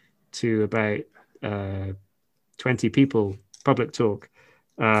talk to about 20 people, public talk,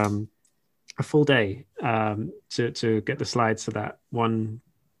 a full day to get the slides for that one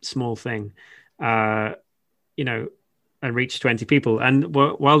small thing, and reach 20 people. And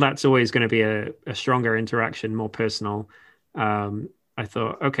while that's always going to be a stronger interaction, more personal, I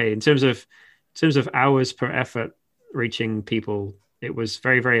thought, okay, in terms of hours per effort reaching people, it was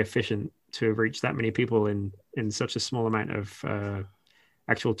very, very efficient to have reached that many people in such a small amount of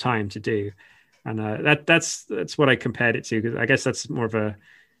actual time to do. And that's what I compared it to, because I guess that's more of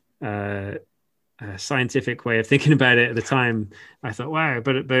a scientific way of thinking about it at the time. I thought, wow,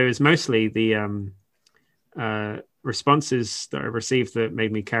 but it was mostly the responses that I received that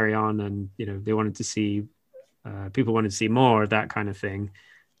made me carry on, and they wanted to see people wanted to see more of that kind of thing,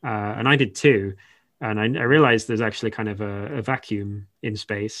 and I did too. And I realized there's actually kind of a vacuum in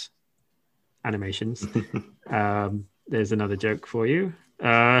space animations. There's another joke for you.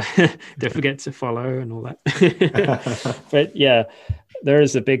 Don't forget to follow and all that. But yeah, there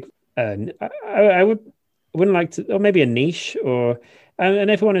is a big I wouldn't like to, or maybe a niche, or and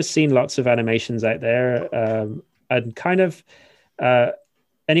everyone has seen lots of animations out there, and kind of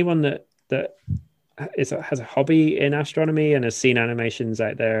anyone that has a hobby in astronomy and has seen animations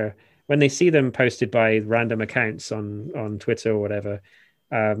out there, when they see them posted by random accounts on Twitter or whatever,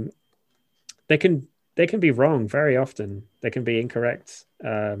 um, they can be wrong very often. They can be incorrect.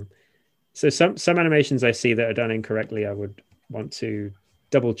 So some animations I see that are done incorrectly, I would want to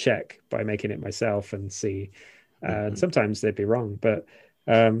double check by making it myself and see. And sometimes they'd be wrong, but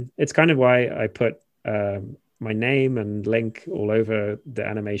it's kind of why I put my name and link all over the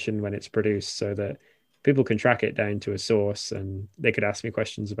animation when it's produced, so that people can track it down to a source and they could ask me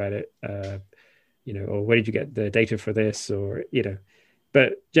questions about it. Or where did you get the data for this, or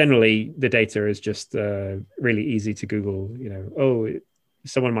But generally, the data is just really easy to Google.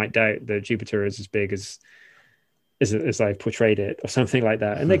 Someone might doubt that Jupiter is as big as I portrayed it, or something like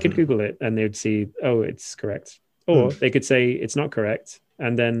that, and they could Google it and they'd see, oh, it's correct, or they could say it's not correct,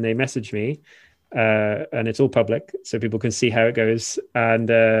 and then they message me, and it's all public, so people can see how it goes, and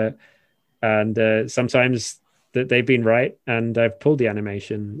sometimes that they've been right, and I've pulled the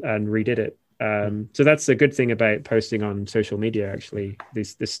animation and redid it. So that's a good thing about posting on social media. Actually,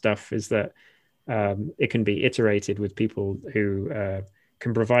 this stuff is that it can be iterated with people who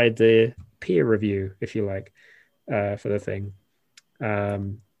can provide the peer review, if you like, for the thing.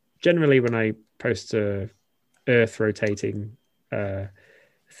 Generally, when I post a Earth rotating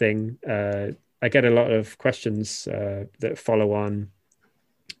thing, I get a lot of questions that follow on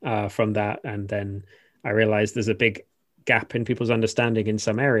from that, and then I realize there's a big gap in people's understanding in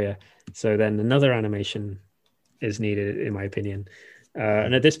some area. So then another animation is needed, in my opinion.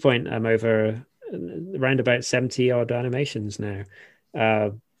 And at this point, I'm over around about 70 odd animations now.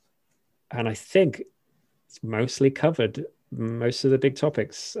 And I think it's mostly covered most of the big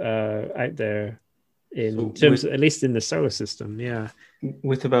topics out there in terms, at least in the solar system. Yeah.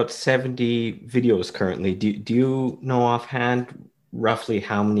 With about 70 videos currently, do you know offhand roughly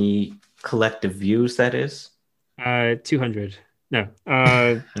how many collective views that is? 200. No.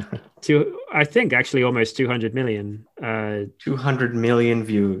 I think actually almost 200 million. 200 million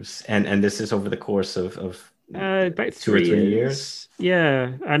views. And this is over the course of about 2 or 3 years.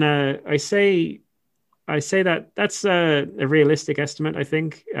 Yeah. And I say that's a realistic estimate, I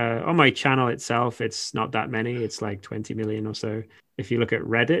think. On my channel itself, it's not that many. It's like 20 million or so. If you look at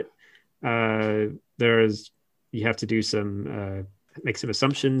Reddit, you have to do make some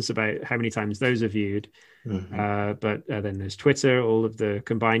assumptions about how many times those are viewed. But then there's Twitter, all of the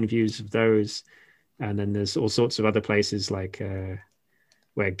combined views of those. And then there's all sorts of other places like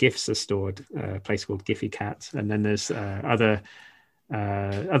where GIFs are stored, a place called Giphy Cat. And then there's other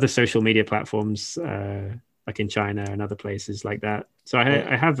social media platforms like in China and other places like that. So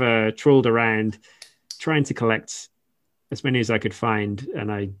I have trawled around trying to collect as many as I could find,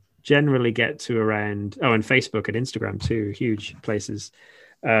 and I generally get to around, and Facebook and Instagram too, huge places.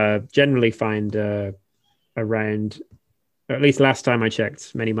 Generally find around, or at least last time I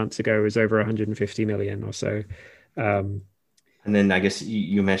checked many months ago, it was over 150 million or so. And then I guess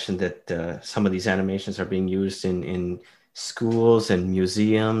you mentioned that some of these animations are being used in schools and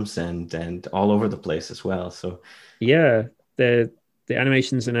museums and all over the place as well. So yeah, the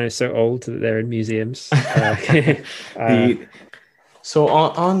animations are now so old that they're in museums. So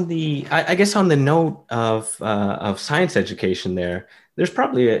on the, I guess on the note of science education, there's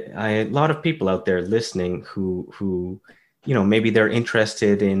probably a lot of people out there listening who maybe they're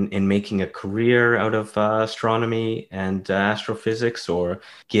interested in making a career out of astronomy and astrophysics, or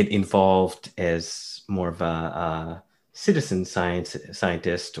get involved as more of a citizen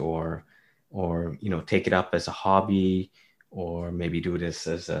scientist, or take it up as a hobby, or maybe do this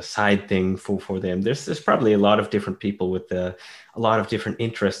as a side thing for them. There's probably a lot of different people with a lot of different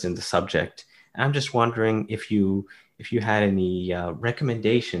interests in the subject. And I'm just wondering if you had any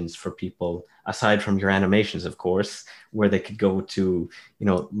recommendations for people, aside from your animations, of course, where they could go to,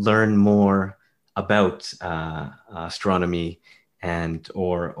 learn more about astronomy and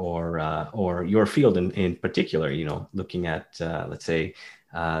or your field in particular. Looking at let's say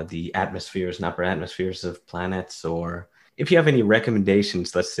the atmospheres and upper atmospheres of planets, or if you have any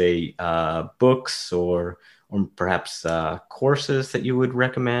recommendations, let's say books or perhaps courses that you would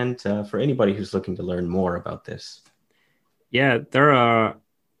recommend for anybody who's looking to learn more about this. Yeah, there are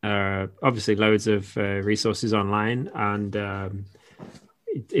obviously loads of resources online, and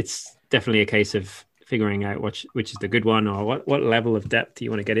it's definitely a case of figuring out which is the good one, or what level of depth you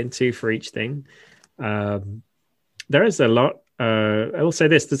want to get into for each thing. There is a lot. I will say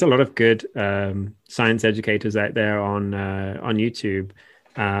this: there's a lot of good science educators out there on YouTube.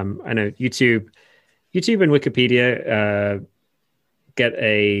 I know YouTube and Wikipedia get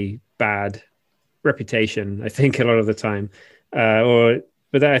a bad reputation, I think, a lot of the time, or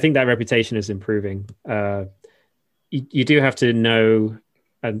I think that reputation is improving. You do have to know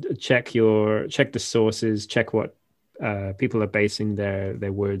and check the sources, check what people are basing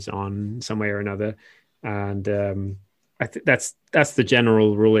their words on some way or another, and I think that's the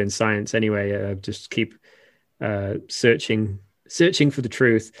general rule in science anyway. Just keep searching for the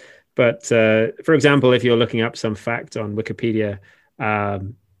truth. But for example, if you're looking up some fact on Wikipedia,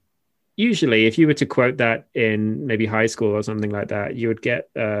 usually if you were to quote that in maybe high school or something like that, you would get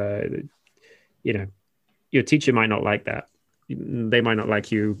your teacher might not like that. They might not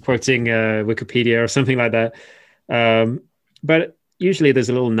like you quoting Wikipedia or something like that. But usually there's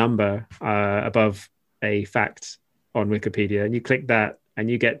a little number above a fact on Wikipedia, and you click that and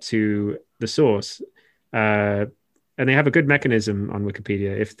you get to the source. And they have a good mechanism on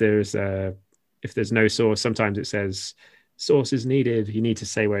Wikipedia. If there's no source, sometimes it says source is needed. You need to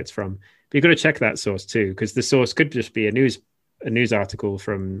say where it's from. But you've got to check that source too, because the source could just be a news article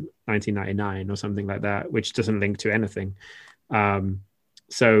from 1999 or something like that, which doesn't link to anything.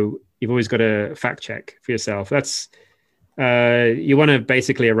 So you've always got to fact check for yourself. That's you want to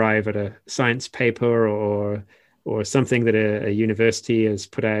basically arrive at a science paper or something that a university has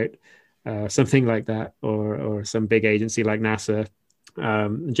put out, something like that, or some big agency like NASA.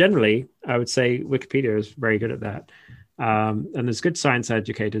 Generally, I would say Wikipedia is very good at that. And there's good science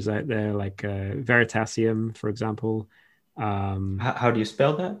educators out there, like Veritasium, for example. How do you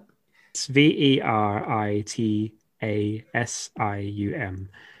spell that? It's Veritasium.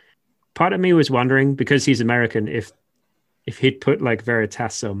 Part of me was wondering, because he's American, if he'd put like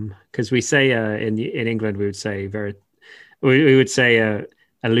Veritasum, because we say in England we would say we would say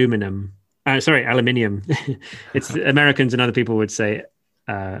aluminum. Aluminium. It's Americans and other people would say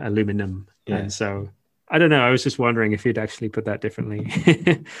aluminum, yeah. And so I don't know. I was just wondering if he'd actually put that differently.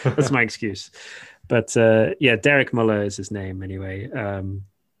 That's my excuse. But yeah, Derek Muller is his name anyway.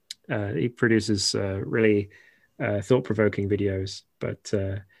 He produces really thought-provoking videos. But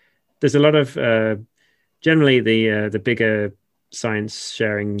there's a lot of generally the bigger science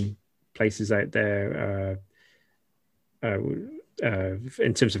sharing places out there.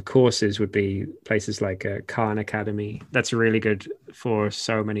 In terms of courses, would be places like Khan Academy. That's really good for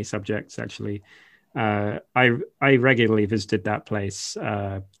so many subjects. Actually, I regularly visited that place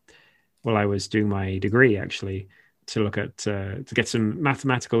while I was doing my degree, actually, to look at to get some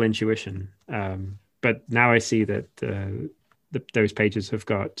mathematical intuition. But now I see that those pages have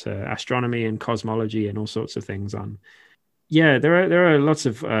got astronomy and cosmology and all sorts of things on. Yeah, there are lots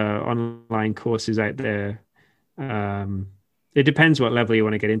of online courses out there. It depends what level you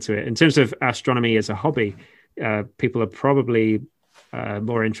want to get into it. In terms of astronomy as a hobby, people are probably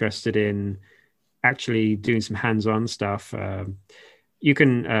more interested in actually doing some hands-on stuff. You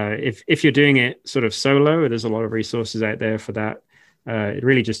can, if you're doing it sort of solo, there's a lot of resources out there for that. It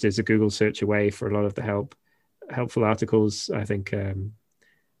really just is a Google search away for a lot of the helpful articles. I think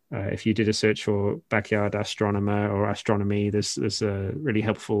if you did a search for backyard astronomer or astronomy, there's a really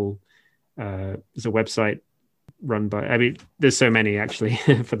helpful. There's a website run by. I mean, there's so many actually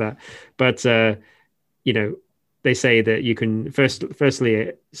for that, but they say that you can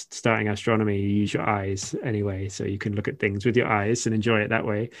firstly starting astronomy, you use your eyes anyway, so you can look at things with your eyes and enjoy it that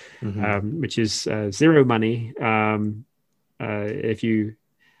way, which is zero money. If you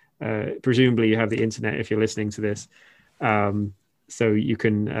presumably you have the internet if you're listening to this, so you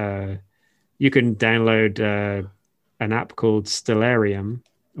can download an app called Stellarium,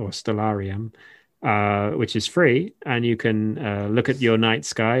 which is free, and you can look at your night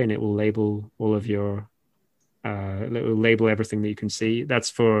sky, and it will label all of your it will label everything that you can see.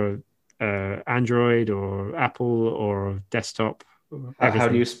 That's for Android or Apple or desktop. How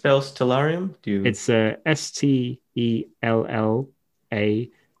do you spell Stellarium? It's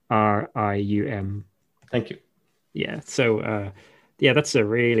Stellarium. Thank you. Yeah. So that's a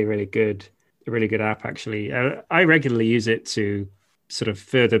really good app actually. I regularly use it to sort of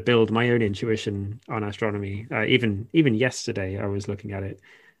further build my own intuition on astronomy. Even yesterday, I was looking at it.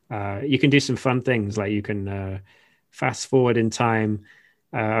 You can do some fun things, like you can fast forward in time.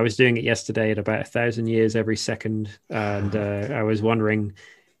 I was doing it yesterday at about 1,000 years every second, and I was wondering,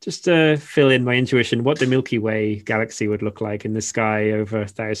 just to fill in my intuition, what the Milky Way galaxy would look like in the sky over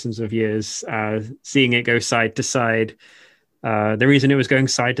thousands of years, seeing it go side to side. The reason it was going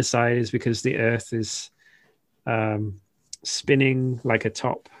side to side is because the Earth is spinning like a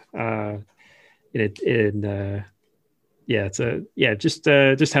top.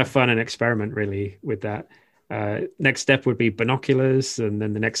 Just have fun and experiment really with that. Next step would be binoculars, and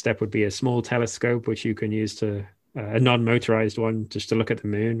then the next step would be a small telescope, which you can use to a non-motorized one just to look at the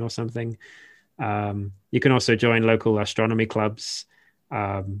moon or something. You can also join local astronomy clubs.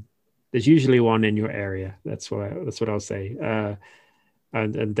 There's usually one in your area. That's what I'll say.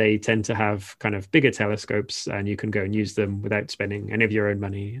 And they tend to have kind of bigger telescopes, and you can go and use them without spending any of your own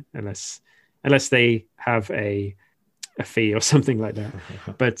money, unless they have a fee or something like that.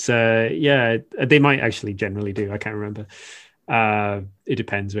 But yeah, they might actually generally do. I can't remember. It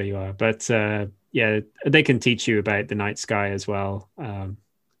depends where you are. But yeah, they can teach you about the night sky as well. And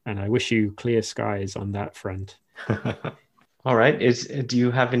I wish you clear skies on that front. All right. Do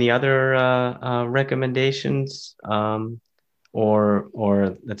you have any other recommendations, or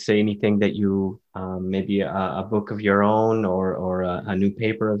let's say anything that you maybe a book of your own, or a new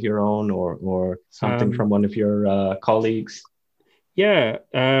paper of your own, or something from one of your colleagues? Yeah,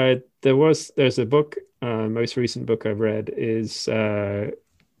 there's a book. Most recent book I've read is to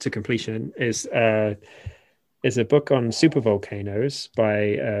completion is a book on supervolcanoes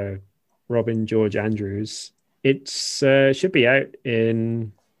by Robin George Andrews. It's should be out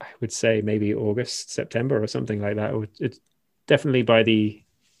in, I would say, maybe August, September or something like that. It's definitely by the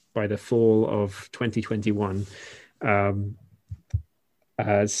fall of 2021.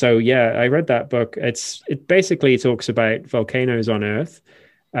 So yeah, I read that book. It basically talks about volcanoes on Earth,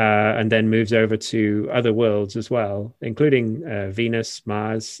 and then moves over to other worlds as well, including Venus,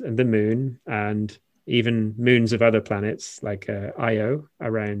 Mars, and the Moon, and even moons of other planets like Io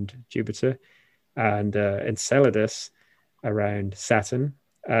around Jupiter, and Enceladus around Saturn.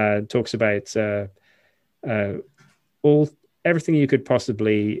 Talks about everything you could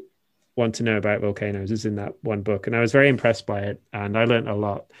possibly want to know about volcanoes is in that one book, and I was very impressed by it, and I learned a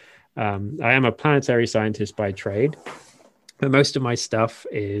lot. I am a planetary scientist by trade, but most of my stuff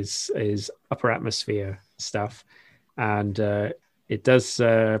is upper atmosphere stuff, and it does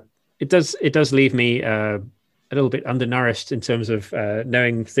leave me a little bit undernourished in terms of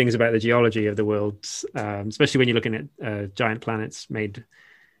knowing things about the geology of the world, especially when you're looking at giant planets made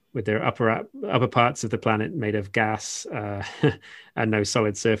with their upper parts of the planet made of gas and no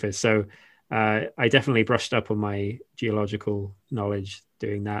solid surface. So I definitely brushed up on my geological knowledge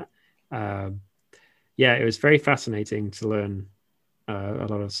doing that. Yeah, it was very fascinating to learn a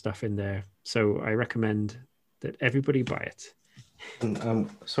lot of stuff in there. So I recommend that everybody buy it. And,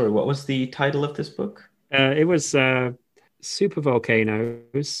 sorry, what was the title of this book? It was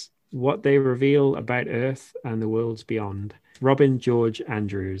Supervolcanoes, What They Reveal About Earth and the Worlds Beyond. Robin George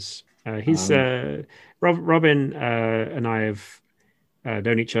Andrews. Robin and I have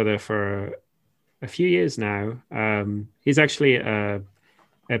known each other for a few years now. He's actually a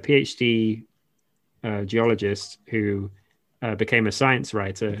PhD geologist who became a science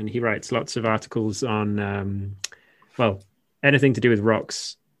writer, and he writes lots of articles on, anything to do with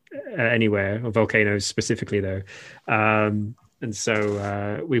rocks anywhere, or volcanoes specifically, though. And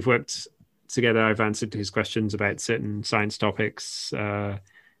so we've worked together. I've answered his questions about certain science topics in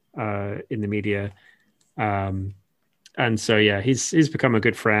the media. And so, yeah, he's become a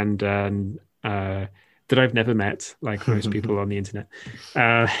good friend, and that I've never met, like most people on the internet.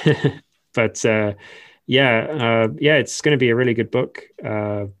 But it's going to be a really good book.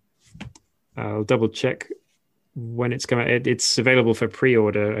 I'll double check when it's coming out. It's available for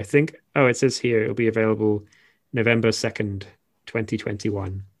pre-order, I think. Oh, it says here it'll be available November 2nd,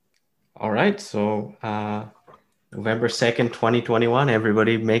 2021. All right. So November 2nd, 2021,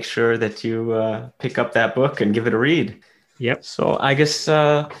 everybody make sure that you pick up that book and give it a read. Yep. So I guess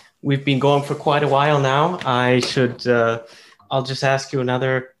we've been going for quite a while now. I'll just ask you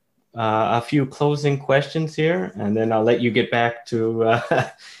a few closing questions here, and then I'll let you get back to,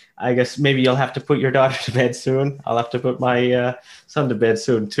 I guess maybe you'll have to put your daughter to bed soon. I'll have to put my son to bed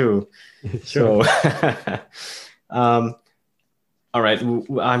soon too. Sure. So, all right,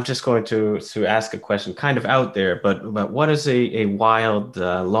 I'm just going to ask a question kind of out there, but what is a wild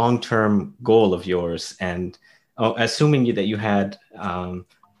long-term goal of yours? And assuming that you had,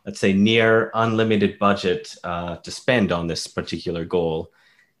 let's say, near unlimited budget to spend on this particular goal,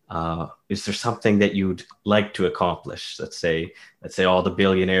 is there something that you'd like to accomplish? Let's say all the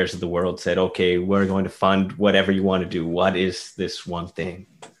billionaires of the world said, okay, we're going to fund whatever you want to do. What is this one thing?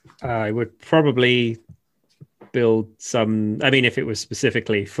 I would probably build some, I mean, if it was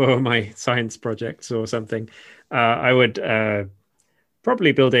specifically for my science projects or something, I would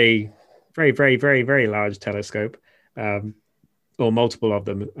probably build a very, very, very, very large telescope, or multiple of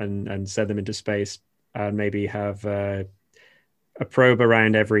them, and send them into space, and maybe have a probe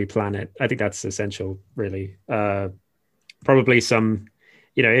around every planet. I think that's essential, really. Probably some,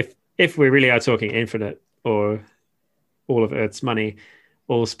 if we really are talking infinite, or all of Earth's money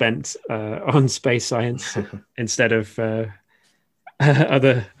all spent on space science instead of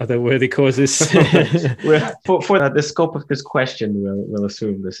other worthy causes. For the scope of this question, we'll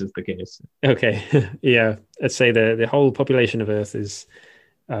assume this is the case. Okay, yeah, I'd say the whole population of Earth is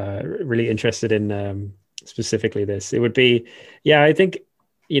really interested in specifically this. It would be, yeah, I think,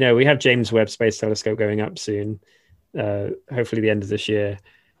 we have James Webb Space Telescope going up soon, hopefully the end of this year,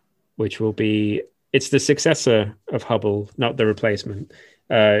 which will be, it's the successor of Hubble, not the replacement.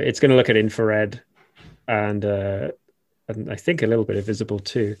 It's going to look at infrared and I think a little bit of visible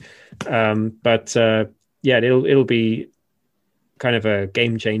too. But yeah, it'll be kind of a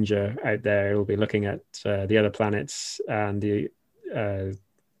game changer out there. It'll be looking at the other planets, and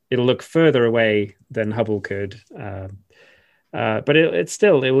it'll look further away than Hubble could. But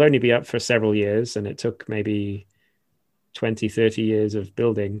it'll only be up for several years, and it took maybe 20, 30 years of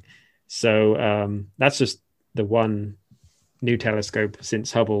building. So that's just the one new telescope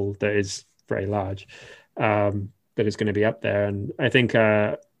since Hubble that is very large, that is going to be up there. And I think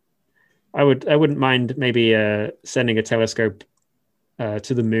I wouldn't mind maybe sending a telescope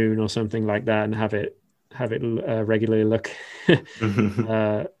to the moon or something like that, and have it regularly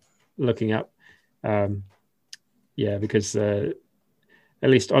looking up. Yeah, because at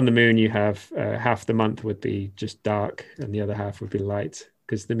least on the moon you have half the month would be just dark and the other half would be light,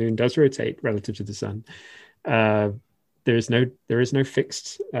 because the moon does rotate relative to the sun. There is no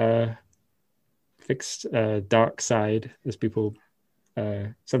fixed dark side, as people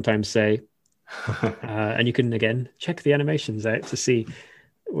sometimes say. And you can again check the animations out to see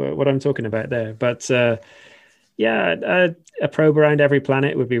what I'm talking about there. But yeah, a probe around every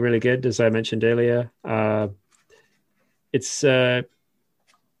planet would be really good, as I mentioned earlier. It's kind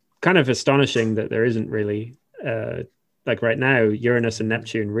of astonishing that there isn't really, like right now, Uranus and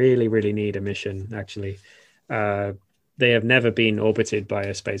Neptune really need a mission, actually. They have never been orbited by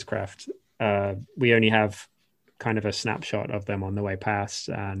a spacecraft. We only have kind of a snapshot of them on the way past.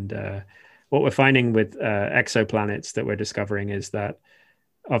 And what we're finding with exoplanets that we're discovering is that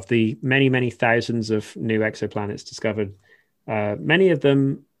of the many thousands of new exoplanets discovered, many of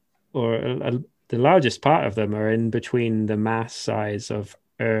them, or the largest part of them, are in between the mass size of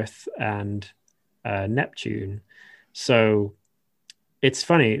Earth and Neptune. So it's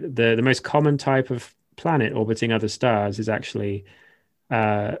funny, the most common type of planet orbiting other stars is actually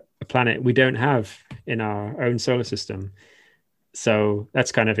a planet we don't have in our own solar system. So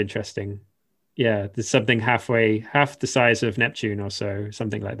that's kind of interesting. Yeah, there's something half the size of Neptune or so,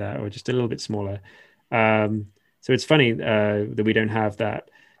 something like that, or just a little bit smaller. So it's funny that we don't have that.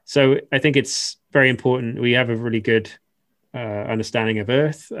 So I think it's very important. We have a really good understanding of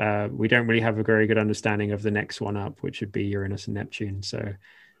Earth. We don't really have a very good understanding of the next one up, which would be Uranus and Neptune. So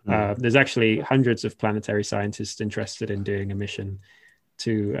there's actually hundreds of planetary scientists interested in doing a mission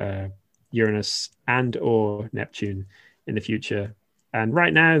to Uranus and or Neptune in the future. And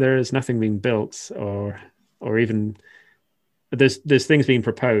right now there is nothing being built, or even there's things being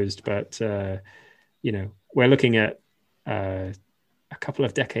proposed, but we're looking at a couple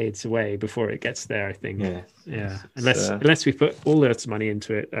of decades away before it gets there, I think. Yeah. Unless we put all Earth's money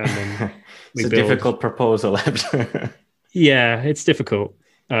into it, and then it's a difficult proposal. Yeah, it's difficult.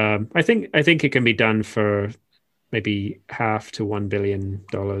 I think it can be done for maybe $0.5 to $1 billion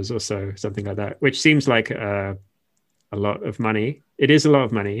or so, something like that, which seems like a lot of money. It is a lot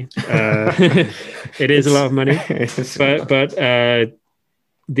of money. It is a lot of money. But I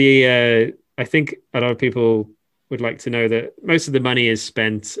think a lot of people would like to know that most of the money is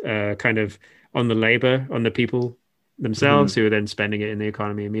spent kind of on the labor, on the people themselves, who are then spending it in the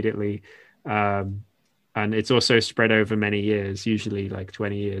economy immediately. And it's also spread over many years, usually like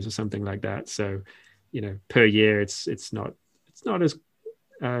 20 years or something like that. So, per year, it's not as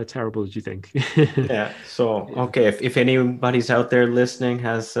terrible as you think. Yeah. So, okay, if anybody's out there listening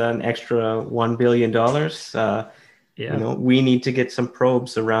has an extra $1 billion, we need to get some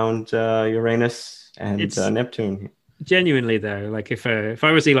probes around Uranus and Neptune. Genuinely, though, like if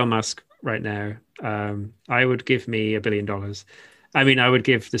I was Elon Musk right now, I would give me $1 billion. I mean, I would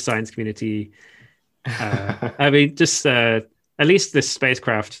give the science community. I mean, just at least this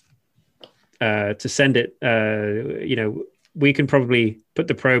spacecraft to send it. We can probably put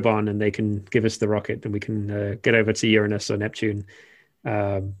the probe on, and they can give us the rocket, and we can get over to Uranus or Neptune.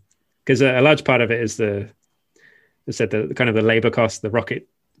 Because a large part of it is the kind of the labor cost, the rocket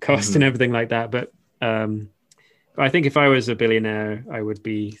cost, and everything like that. But I think if I was a billionaire, I would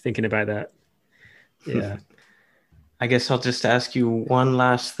be thinking about that. Yeah. I guess I'll just ask you one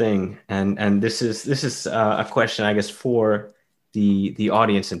last thing, and this is a question, I guess, for the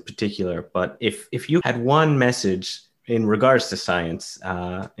audience in particular. But if you had one message in regards to science,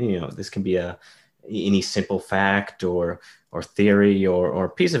 this can be a any simple fact or theory or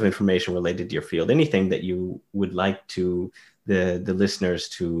piece of information related to your field, anything that you would like to the listeners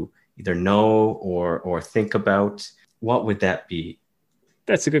to either know or think about, what would that be?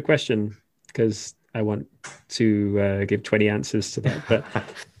 That's a good question, because I want to give 20 answers to that. But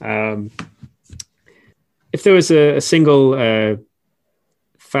if there was a single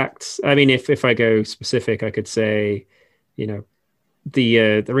fact, I mean, if I go specific, I could say,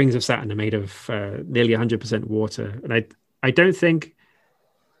 the rings of Saturn are made of nearly 100% water, and I don't think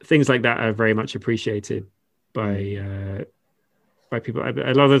things like that are very much appreciated by people.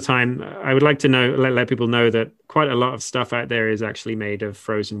 A lot of the time, I would like to let people know that quite a lot of stuff out there is actually made of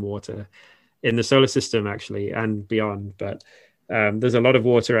frozen water in the solar system, actually, and beyond. But there's a lot of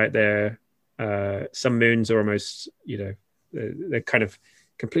water out there. Some moons are almost, they're kind of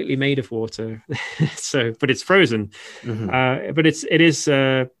completely made of water. But it's frozen. Mm-hmm. But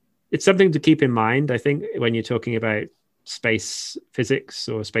it's something to keep in mind, I think, when you're talking about space physics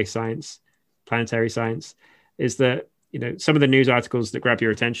or space science, planetary science, is that some of the news articles that grab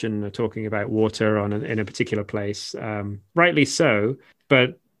your attention are talking about water in a particular place, rightly so,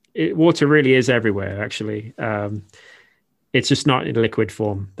 but water really is everywhere, actually. It's just not in liquid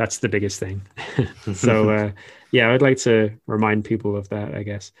form. That's the biggest thing. So I'd like to remind people of that, I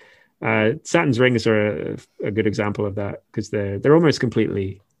guess. Saturn's rings are a good example of that, because they're almost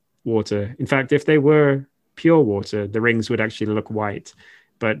completely water. In fact, if they were pure water, the rings would actually look white,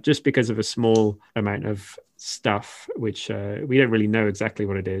 but just because of a small amount of stuff, which we don't really know exactly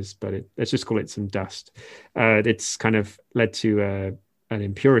what it is, but let's just call it some dust. It's kind of led to an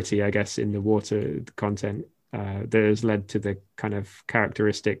impurity, I guess, in the water content that has led to the kind of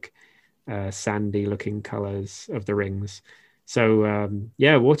characteristic sandy looking colors of the rings. So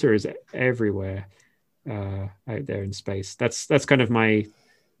water is everywhere out there in space. That's kind of my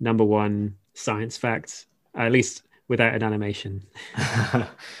number one science fact, at least without an animation.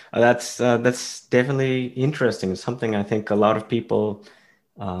 That's definitely interesting. Something I think a lot of people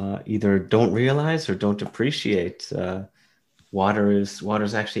either don't realize or don't appreciate. Water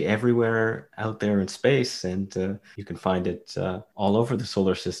is actually everywhere out there in space, and you can find it all over the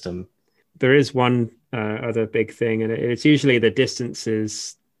solar system. There is one other big thing, and it's usually the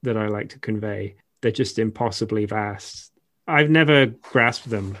distances that I like to convey. They're just impossibly vast. I've never grasped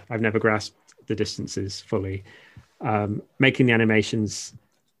them. I've never grasped the distances fully. Making the animations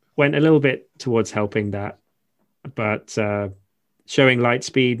went a little bit towards helping that, but showing light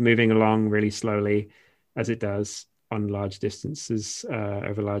speed moving along really slowly, as it does on large distances,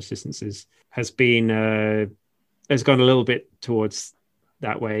 over large distances, has gone a little bit towards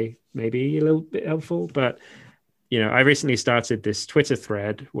that way, maybe a little bit helpful. But I recently started this Twitter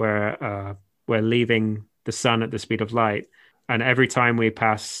thread where we're leaving the sun at the speed of light, and every time we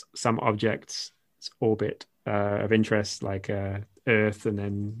pass some object's orbit of interest, like Earth, and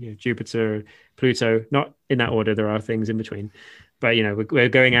then Jupiter, Pluto, not in that order, there are things in between, but we're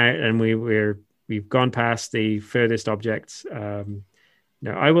going out and we've gone past the furthest objects. I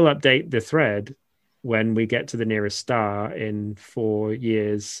will update the thread when we get to the nearest star in 4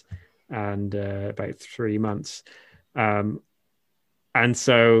 years and about 3 months. And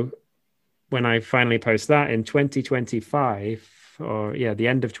so when I finally post that in 2025, or the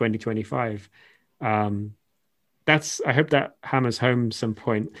end of 2025, I hope that hammers home some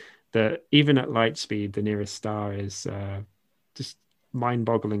point that even at light speed, the nearest star is just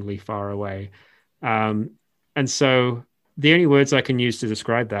mind-bogglingly far away. And so the only words I can use to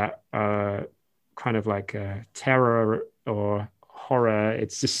describe that are kind of like terror or horror.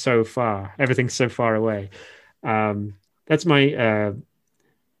 It's just so far. Everything's so far away. That's my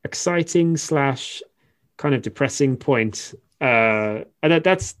exciting / kind of depressing point. And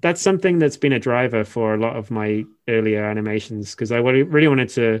that's something that's been a driver for a lot of my earlier animations, because I really wanted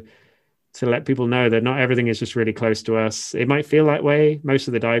to let people know that not everything is just really close to us. It might feel that way. Most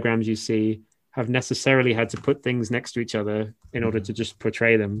of the diagrams you see have necessarily had to put things next to each other in order to just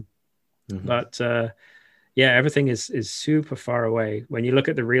portray them. Mm-hmm. But everything is super far away when you look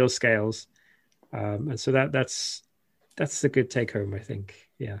at the real scales. And so that's a good take home, I think.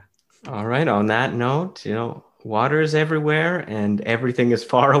 Yeah. All right. On that note, water is everywhere and everything is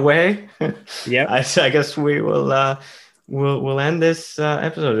far away. Yeah. I guess we will we'll end this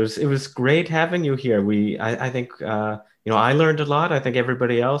episode. It was great having you here. I think I learned a lot. I think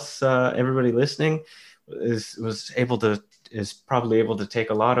everybody else, everybody listening, is probably able to take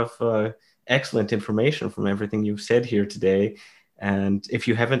a lot of excellent information from everything you've said here today. And if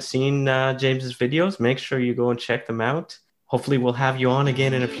you haven't seen James's videos, make sure you go and check them out. Hopefully we'll have you on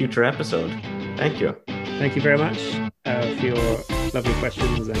again in a future episode. Thank you. Thank you very much for your lovely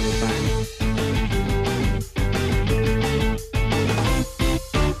questions and your time.